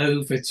hand that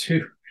over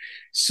to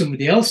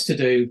somebody else to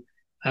do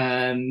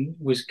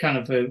was kind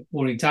of a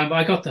worrying time. But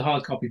I got the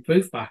hard copy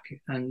proof back,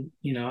 and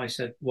I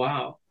said,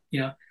 wow,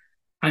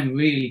 I'm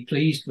really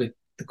pleased with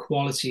the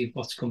quality of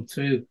what's come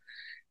through.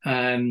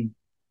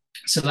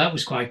 So that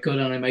was quite good,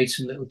 and I made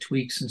some little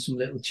tweaks and some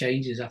little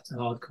changes after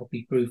hard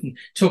copy proof, and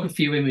took a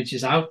few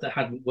images out that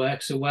hadn't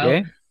worked so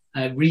well.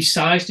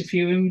 Resized a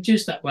few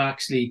images that were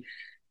actually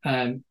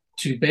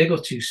too big or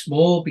too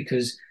small,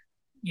 because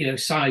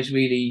size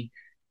really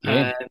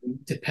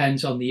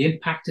depends on the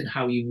impact and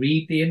how you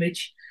read the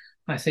image,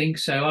 I think.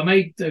 So I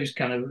made those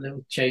kind of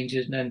little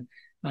changes, and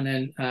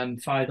then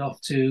fired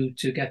off to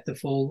get the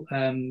full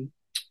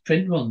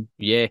print run.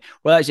 Yeah,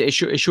 well, that's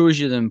it. It shows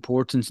you the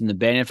importance and the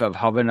benefit of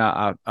having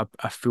a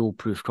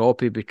foolproof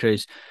copy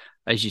because,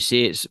 as you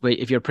say, it's like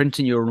if you're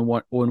printing your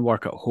own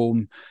work at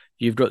home,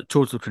 you've got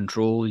total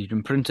control. You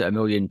can print it a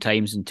million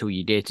times until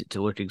you get it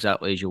to look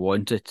exactly as you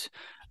want it,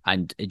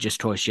 and it just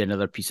costs you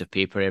another piece of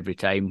paper every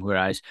time.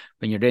 Whereas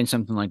when you're doing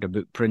something like a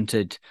book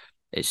printed,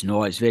 it's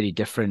not. It's very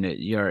different.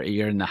 You're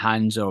in the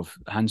hands of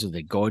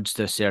the gods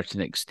to a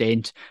certain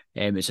extent.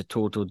 It's a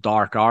total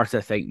dark art. I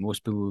think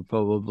most people would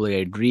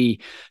probably agree.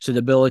 So the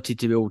ability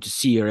to be able to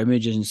see your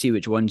images and see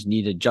which ones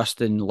need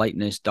adjusting,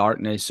 lightness,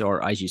 darkness,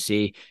 or as you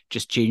say,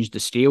 just change the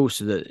scale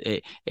so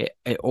that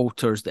it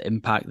alters the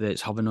impact that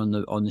it's having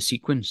on the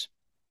sequence.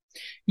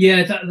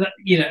 Yeah, that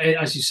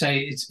as you say,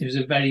 it was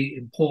a very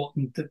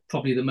important,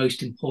 probably the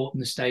most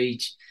important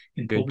stage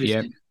in Good. Yeah.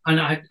 publishing. And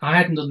I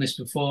hadn't done this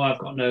before. I've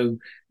got no Yeah.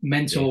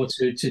 mentor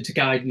to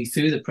guide me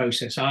through the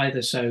process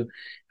either. So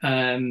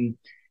that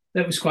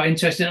was quite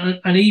interesting.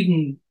 And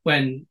even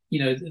when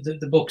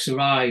the books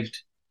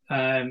arrived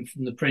from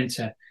the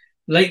printer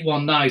late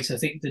one night, I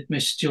think they'd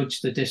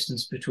misjudged the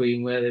distance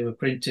between where they were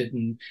printed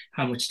and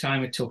how much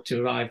time it took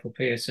to arrive up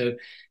here. So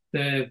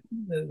the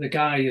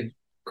guy who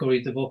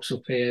couried the books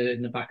up here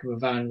in the back of a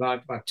van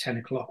arrived about 10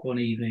 o'clock one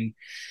evening,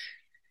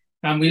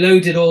 and we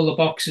loaded all the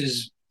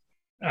boxes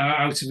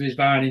out of his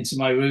van into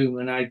my room,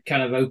 and I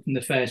kind of opened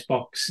the first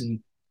box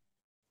and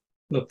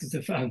looked at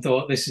the and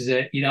thought, "This is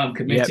it. I'm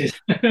committed."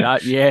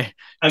 Yep. Yeah.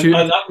 and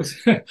that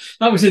was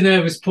that was a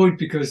nervous point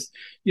because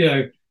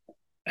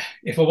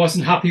if I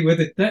wasn't happy with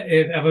it,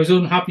 if I was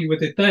unhappy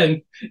with it,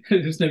 then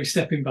there was no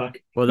stepping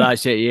back. Well,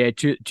 that's it. Yeah,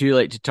 too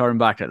late to turn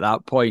back at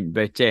that point.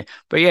 But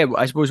yeah,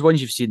 I suppose once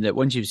you've seen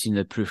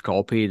the proof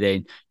copy,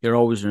 then you're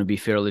always going to be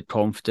fairly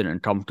confident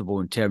and comfortable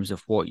in terms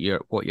of what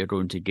you're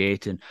going to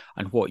get and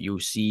what you'll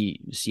see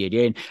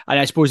again. And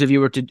I suppose if you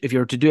were to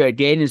do it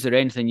again, is there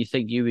anything you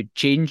think you would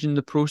change in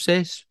the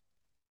process,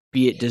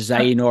 be it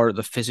design or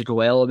the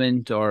physical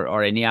element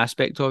or any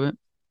aspect of it?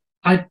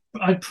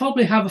 I'd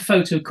probably have a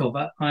photo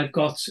cover. I've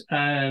got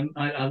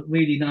a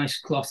really nice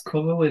cloth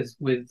cover with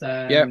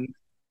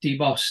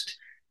debossed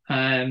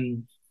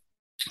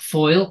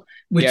foil,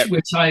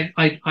 which I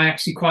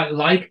actually quite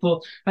like.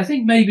 But I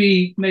think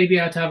maybe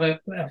I'd have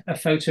a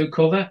photo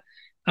cover.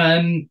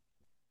 I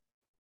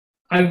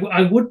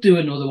would do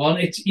another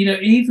one. It's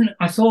even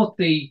I thought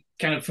the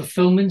kind of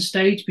fulfillment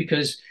stage,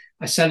 because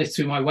I sell it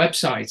through my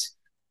website,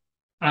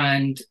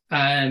 and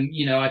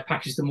I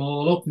package them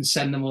all up and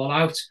send them all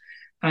out.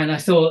 And I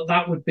thought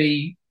that would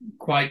be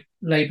quite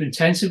labor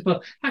intensive,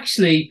 but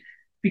actually,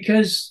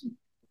 because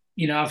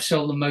I've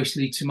sold them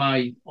mostly to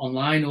my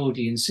online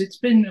audience, it's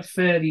been a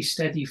fairly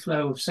steady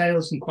flow of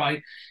sales and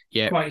quite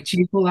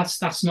achievable.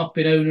 That's not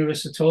been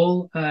onerous at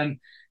all.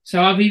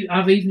 So I've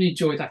even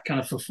enjoyed that kind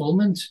of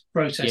fulfillment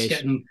process,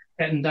 Yes.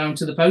 getting down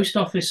to the post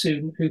office,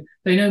 who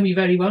they know me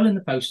very well in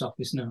the post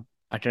office now.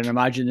 I can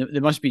imagine they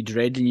must be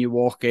dreading you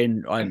walk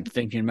in and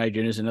thinking, my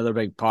goodness, another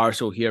big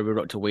parcel here. We've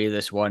got to weigh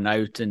this one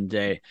out,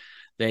 and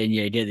then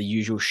you get the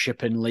usual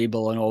shipping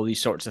label and all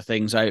these sorts of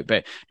things out.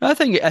 But no, I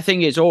think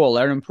it's all a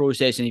learning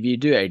process, and if you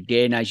do it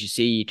again, as you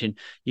say, you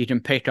can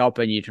pick up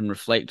and you can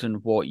reflect on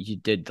what you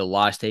did the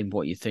last time,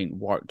 what you think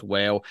worked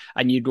well,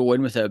 and you go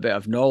in with a bit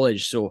of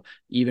knowledge. So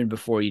even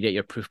before you get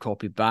your proof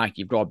copy back,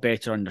 you've got a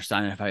better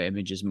understanding of how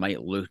images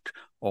might look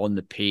on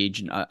the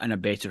page and a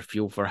better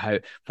feel for how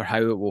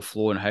it will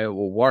flow and how it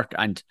will work.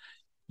 And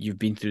you've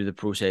been through the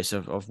process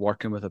of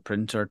working with a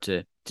printer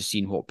to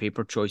seeing what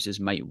paper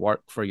choices might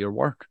work for your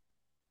work.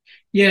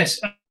 Yes,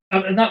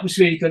 and that was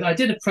really good. I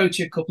did approach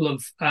a couple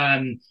of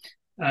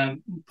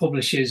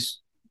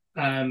publishers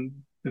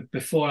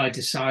before I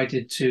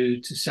decided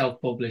to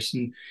self-publish,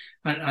 and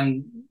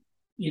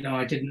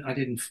I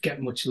didn't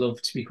get much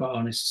love, to be quite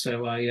honest.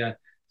 So I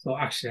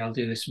thought, actually, I'll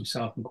do this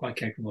myself. I'm quite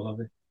capable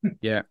of it.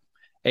 Yeah.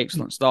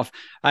 Excellent stuff.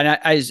 And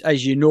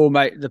as you know,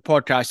 the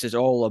podcast is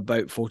all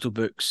about photo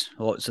books,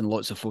 lots and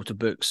lots of photo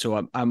books.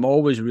 So I'm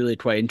always really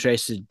quite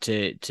interested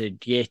to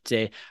get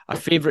a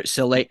favourite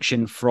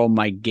selection from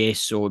my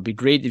guests. So it'd be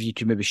great if you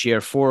could maybe share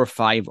 4 or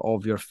 5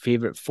 of your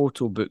favourite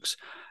photo books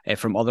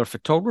from other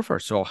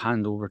photographers. So I'll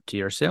hand over to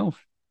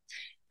yourself.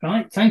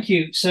 Right, thank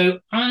you. So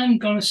I'm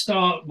going to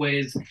start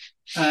with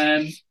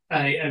a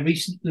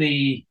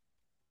recently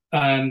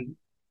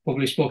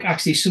published book.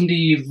 Actually, somebody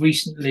you've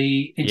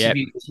recently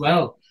interviewed as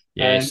well.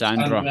 Yeah,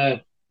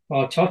 Sandra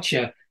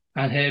Bartoccia,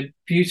 and her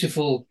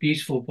beautiful,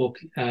 beautiful book,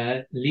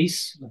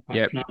 Lise, if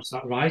I pronounce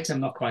that right.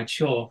 I'm not quite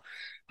sure.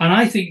 And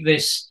I think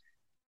this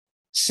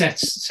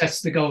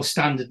sets the gold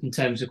standard in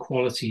terms of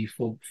quality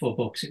for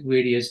books. It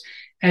really is.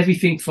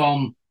 Everything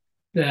from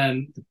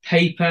the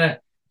paper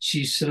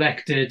she's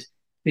selected,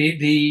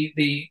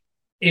 the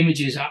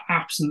images are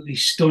absolutely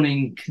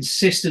stunning,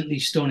 consistently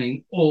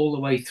stunning all the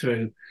way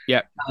through.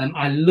 Yeah.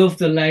 I love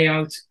the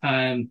layout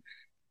and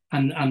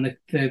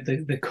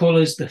the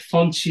colours, the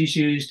fonts she's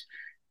used.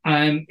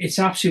 It's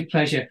absolute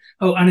pleasure.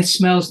 Oh, and it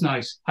smells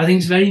nice. I think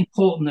it's very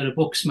important that a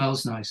book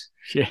smells nice,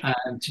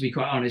 to be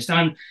quite honest.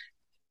 And,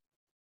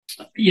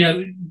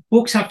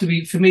 books have to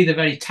be, for me, they're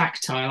very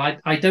tactile.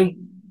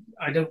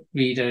 I don't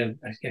read a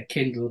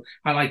Kindle.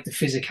 I like the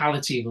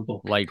physicality of a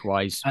book.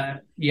 Likewise.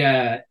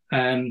 Yeah.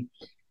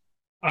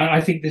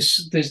 I think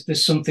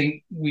there's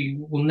something we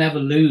will never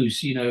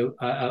lose,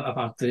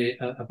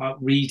 about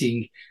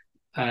reading,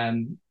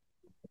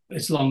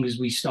 as long as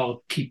we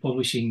keep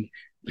publishing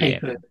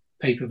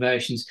paper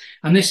versions.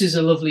 And this is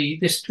a lovely.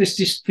 This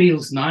just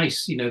feels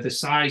nice. The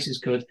size is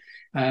good.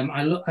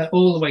 I look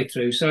all the way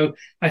through. So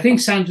I think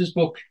Sandra's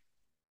book.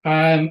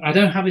 I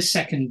don't have his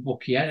second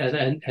book yet,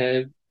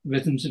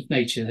 Rhythms of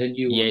Nature, the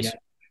new one yet.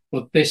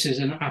 But this is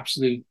an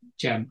absolute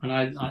gem, and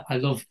I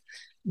love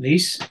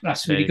these.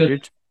 That's really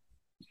good.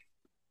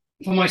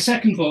 For my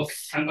second book,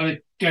 I'm going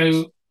to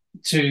go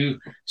to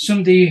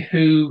somebody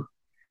who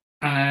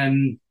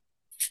I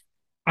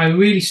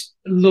really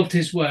loved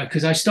his work,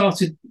 because I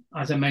started,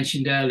 as I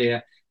mentioned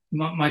earlier,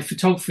 my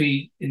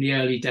photography in the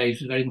early days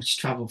was very much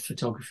travel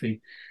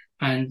photography,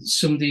 and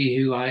somebody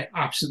who I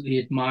absolutely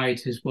admired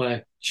his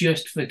work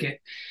just for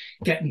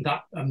getting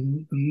that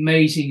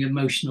amazing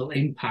emotional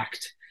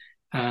impact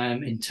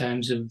in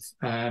terms of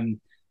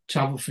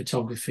travel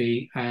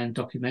photography and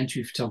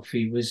documentary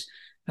photography was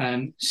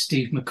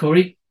Steve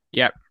McCurry.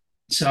 Yep.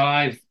 So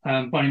I've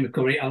Bonnie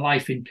McCurry, A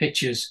Life in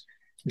Pictures,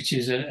 which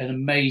is an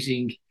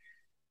amazing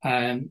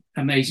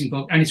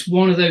book, and it's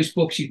one of those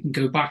books you can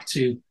go back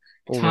to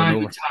time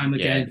and time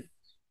again.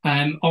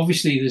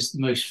 Obviously, there's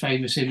the most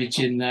famous image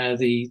in there,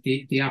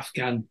 the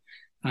Afghan,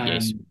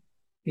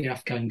 the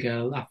Afghan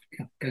girl,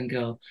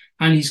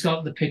 and he's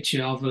got the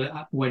picture of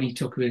her when he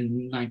took her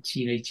in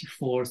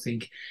 1984, I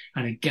think,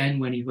 and again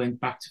when he went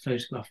back to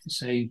photograph the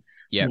same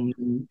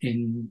woman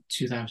in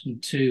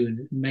 2002,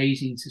 and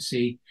amazing to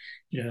see,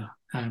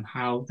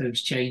 how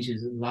those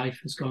changes of life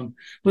has gone.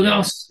 But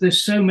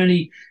there's so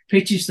many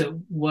pictures that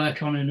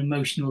work on an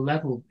emotional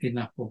level in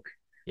that book.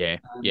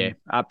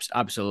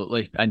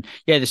 Absolutely, and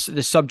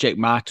the subject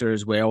matter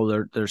as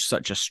well. There's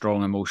such a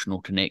strong emotional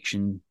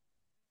connection.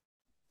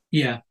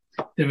 Yeah,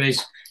 there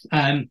is.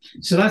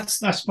 So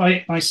that's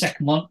my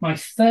second one. My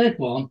third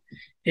one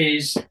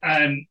is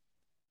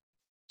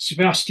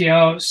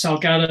Sebastião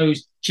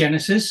Salgado's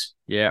Genesis.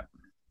 Yeah,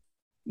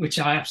 which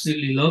I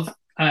absolutely love.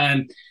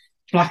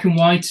 Black and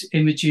white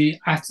imagery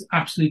at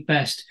absolute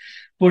best,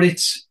 but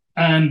it's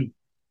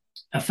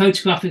a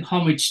photographic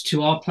homage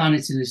to our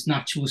planet in its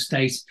natural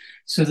state.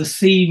 So the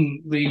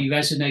theme really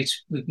resonates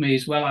with me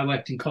as well. I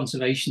worked in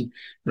conservation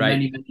for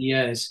many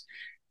years,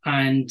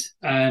 and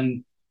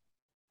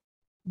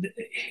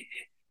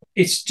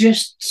it's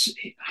just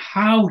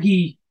how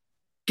he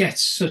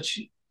gets such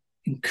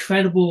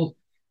incredible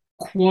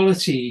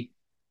quality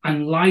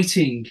and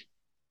lighting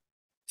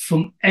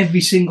from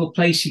every single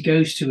place he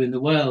goes to in the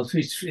world.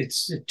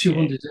 It's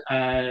 200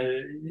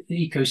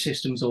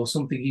 ecosystems or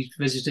something he's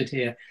visited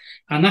here.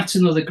 And that's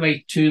another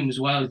great tomb as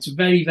well. It's a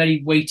very,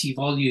 very weighty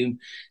volume.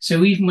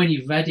 So even when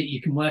you've read it,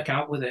 you can work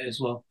out with it as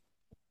well.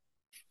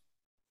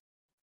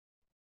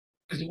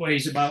 Because it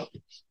weighs about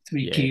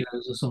 3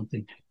 kilos or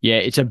something. Yeah,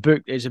 it's a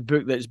book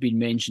that's been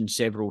mentioned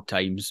several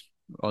times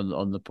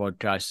on the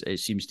podcast. It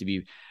seems to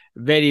be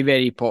very,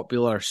 very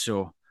popular.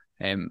 So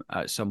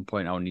at some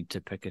point I'll need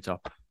to pick it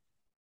up.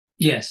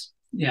 Yes,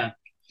 yeah.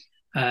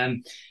 My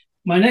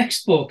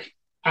next book,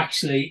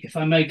 actually, if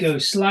I may go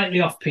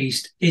slightly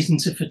off-piste,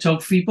 isn't a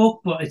photography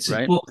book, but it's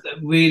a book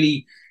that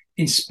really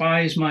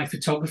inspires my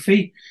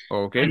photography.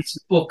 Okay. And it's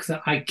a book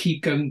that I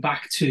keep going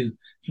back to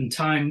from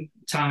time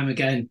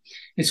again.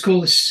 It's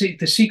called The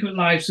Secret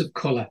Lives of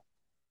Colour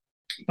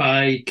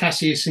by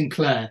Cassia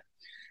Sinclair.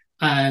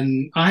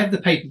 I have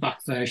the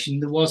paperback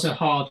version. There was a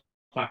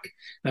hardback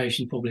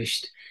version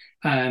published.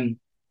 And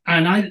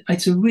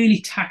it's a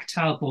really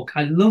tactile book.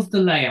 I love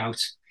the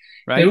layout.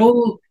 Right.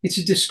 It's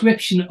a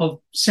description of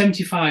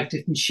 75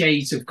 different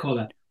shades of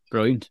colour.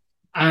 Brilliant.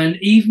 And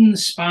even the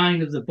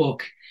spine of the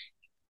book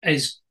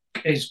is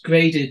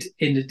graded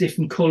in the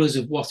different colours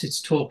of what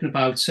it's talking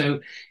about. So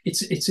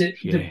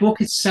the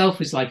book itself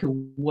is like a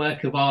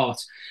work of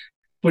art.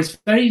 But it's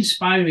very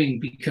inspiring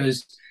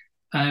because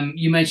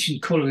you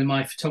mentioned colour in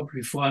my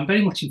photography before. I'm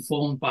very much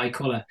informed by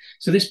colour.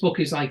 So this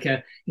book is like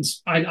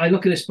I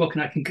look at this book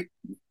and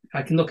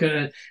I can look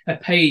at a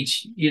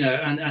page,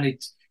 and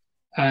it's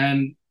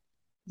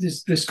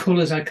there's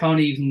colours I can't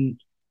even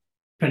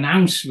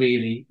pronounce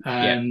really,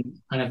 and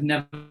I've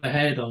never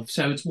heard of.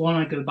 So it's one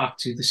I go back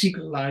to, The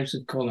Secret Lives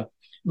of Colour.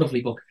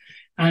 Lovely book.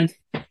 And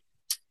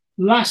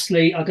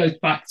lastly, I'll go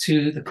back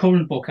to the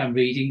current book I'm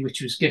reading, which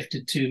was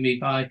gifted to me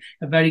by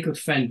a very good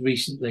friend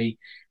recently,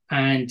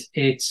 and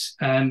it's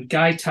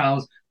Guy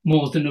Tal's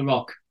More Than a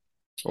Rock.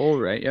 All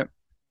right, yep.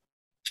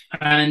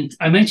 And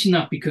I mention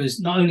that because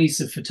not only is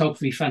the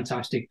photography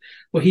fantastic,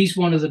 but he's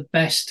one of the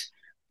best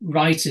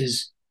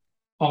writers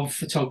of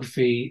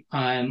photography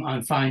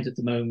I find at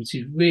the moment.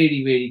 He's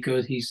really, really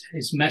good.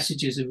 His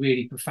messages are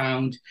really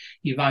profound.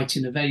 He writes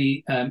in a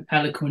very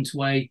eloquent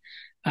way.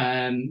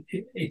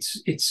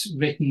 It's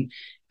written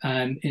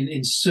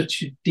in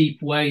such a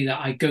deep way that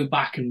I go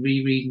back and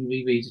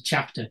reread a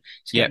chapter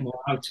to get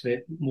more out of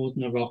it. More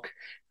Than a Rock.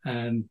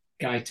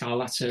 Guy Tal.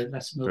 That's another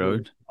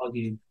Brilliant.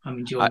 volume I'm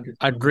enjoying.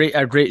 A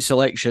great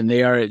selection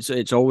there.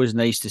 It's always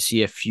nice to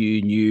see a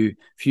few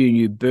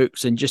new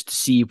books and just to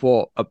see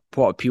what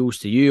appeals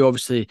to you.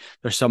 Obviously,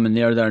 there's some in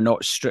there that are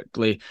not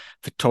strictly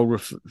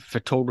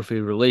photography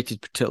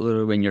related,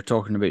 particularly when you're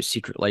talking about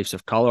Secret Lives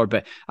of Color.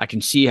 But I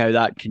can see how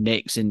that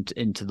connects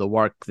into the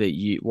work that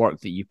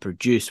you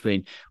produce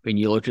when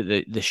you look at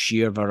the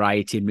sheer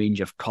variety and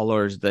range of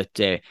colors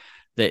that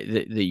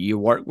you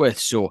work with.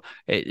 So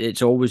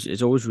it's always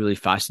really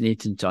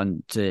fascinating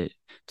to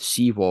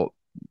see what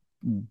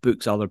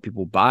books other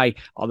people buy,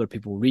 other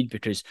people read,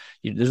 because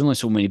there's only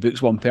so many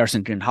books one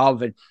person can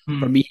have. And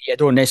for me, I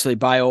don't necessarily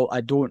buy all.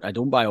 I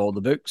don't buy all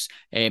the books,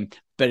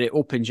 but it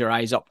opens your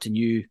eyes up to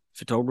new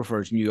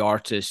photographers, new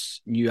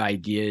artists, new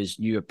ideas,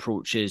 new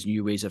approaches,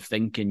 new ways of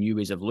thinking, new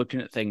ways of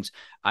looking at things,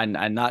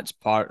 and that's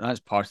part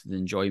of the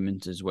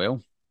enjoyment as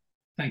well.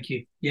 Thank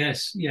you.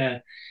 Yes, yeah,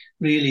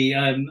 really.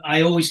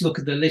 I always look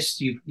at the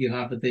list you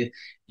have at the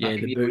back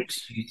of the your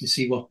books interview to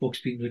see what books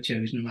people have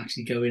chosen, and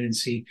actually go in and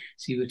see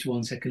which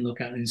ones I can look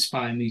at and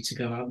inspire me to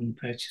go out and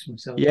purchase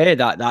myself. Yeah,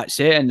 that's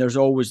it. And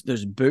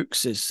there's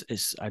books.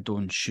 It's I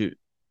don't shoot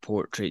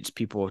portraits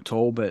people at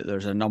all, but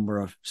there's a number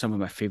of some of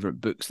my favorite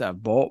books that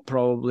I've bought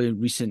probably in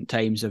recent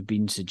times have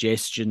been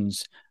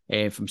suggestions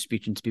from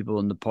speaking to people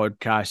on the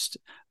podcast.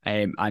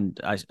 And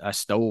I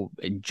still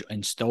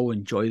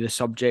enjoy the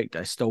subject.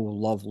 I still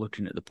love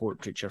looking at the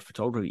portraiture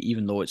photography,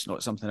 even though it's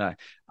not something I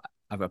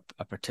have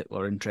a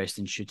particular interest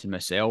in shooting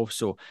myself.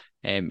 So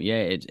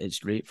yeah, it's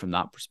great from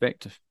that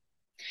perspective.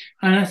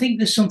 And I think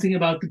there's something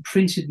about the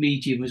printed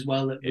medium as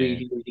well that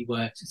really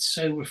works. It's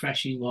so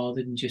refreshing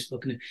rather than just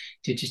looking at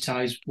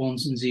digitized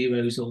ones and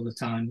zeros all the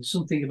time. There's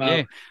something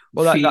about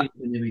feeling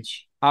an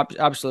image.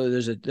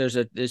 Absolutely,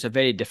 there's a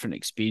very different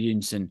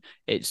experience, and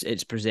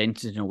it's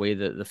presented in a way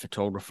that the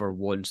photographer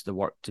wants the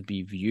work to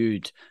be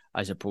viewed,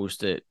 as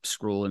opposed to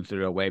scrolling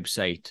through a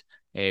website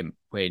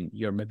when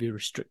you're maybe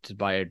restricted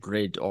by a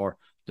grid, or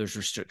there's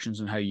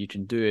restrictions on how you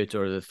can do it,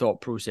 or the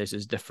thought process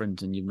is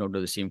different and you've not got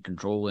the same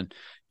control. And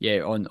yeah,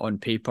 on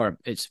paper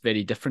it's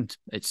very different.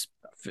 It's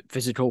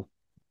physical.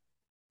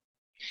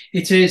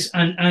 It is,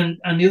 and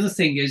the other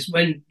thing is,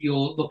 when you're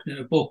looking at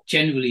a book,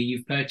 generally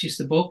you've purchased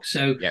the book,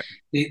 so yep.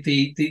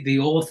 the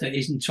author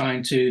isn't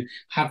trying to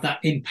have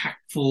that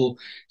impactful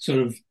sort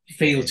of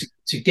feel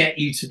to get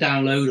you to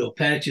download or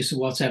purchase or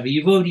whatever.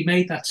 You've already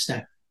made that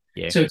step,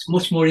 so it's a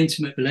much more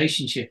intimate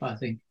relationship, I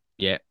think.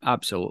 Yeah,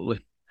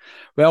 absolutely.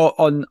 Well,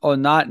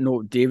 on that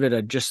note, David,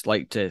 I'd just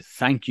like to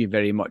thank you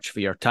very much for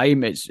your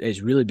time.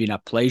 It's really been a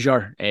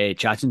pleasure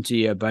chatting to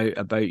you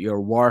about your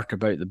work,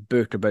 about the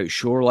book, about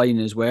Shoreline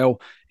as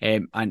well.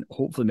 And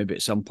hopefully maybe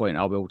at some point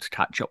I'll be able to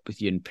catch up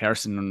with you in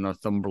person on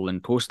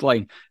Northumberland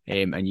coastline,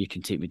 and you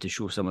can take me to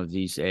show some of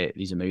these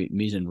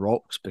amazing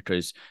rocks,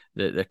 because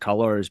the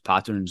colours,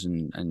 patterns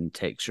and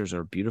textures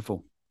are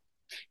beautiful.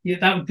 Yeah,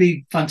 that would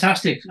be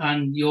fantastic.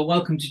 And you're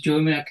welcome to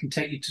join me. I can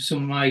take you to some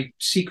of my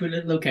secret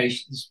little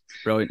locations.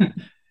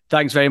 Brilliant.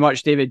 Thanks very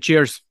much, David.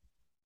 Cheers.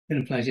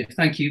 Been a pleasure.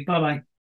 Thank you. Bye-bye.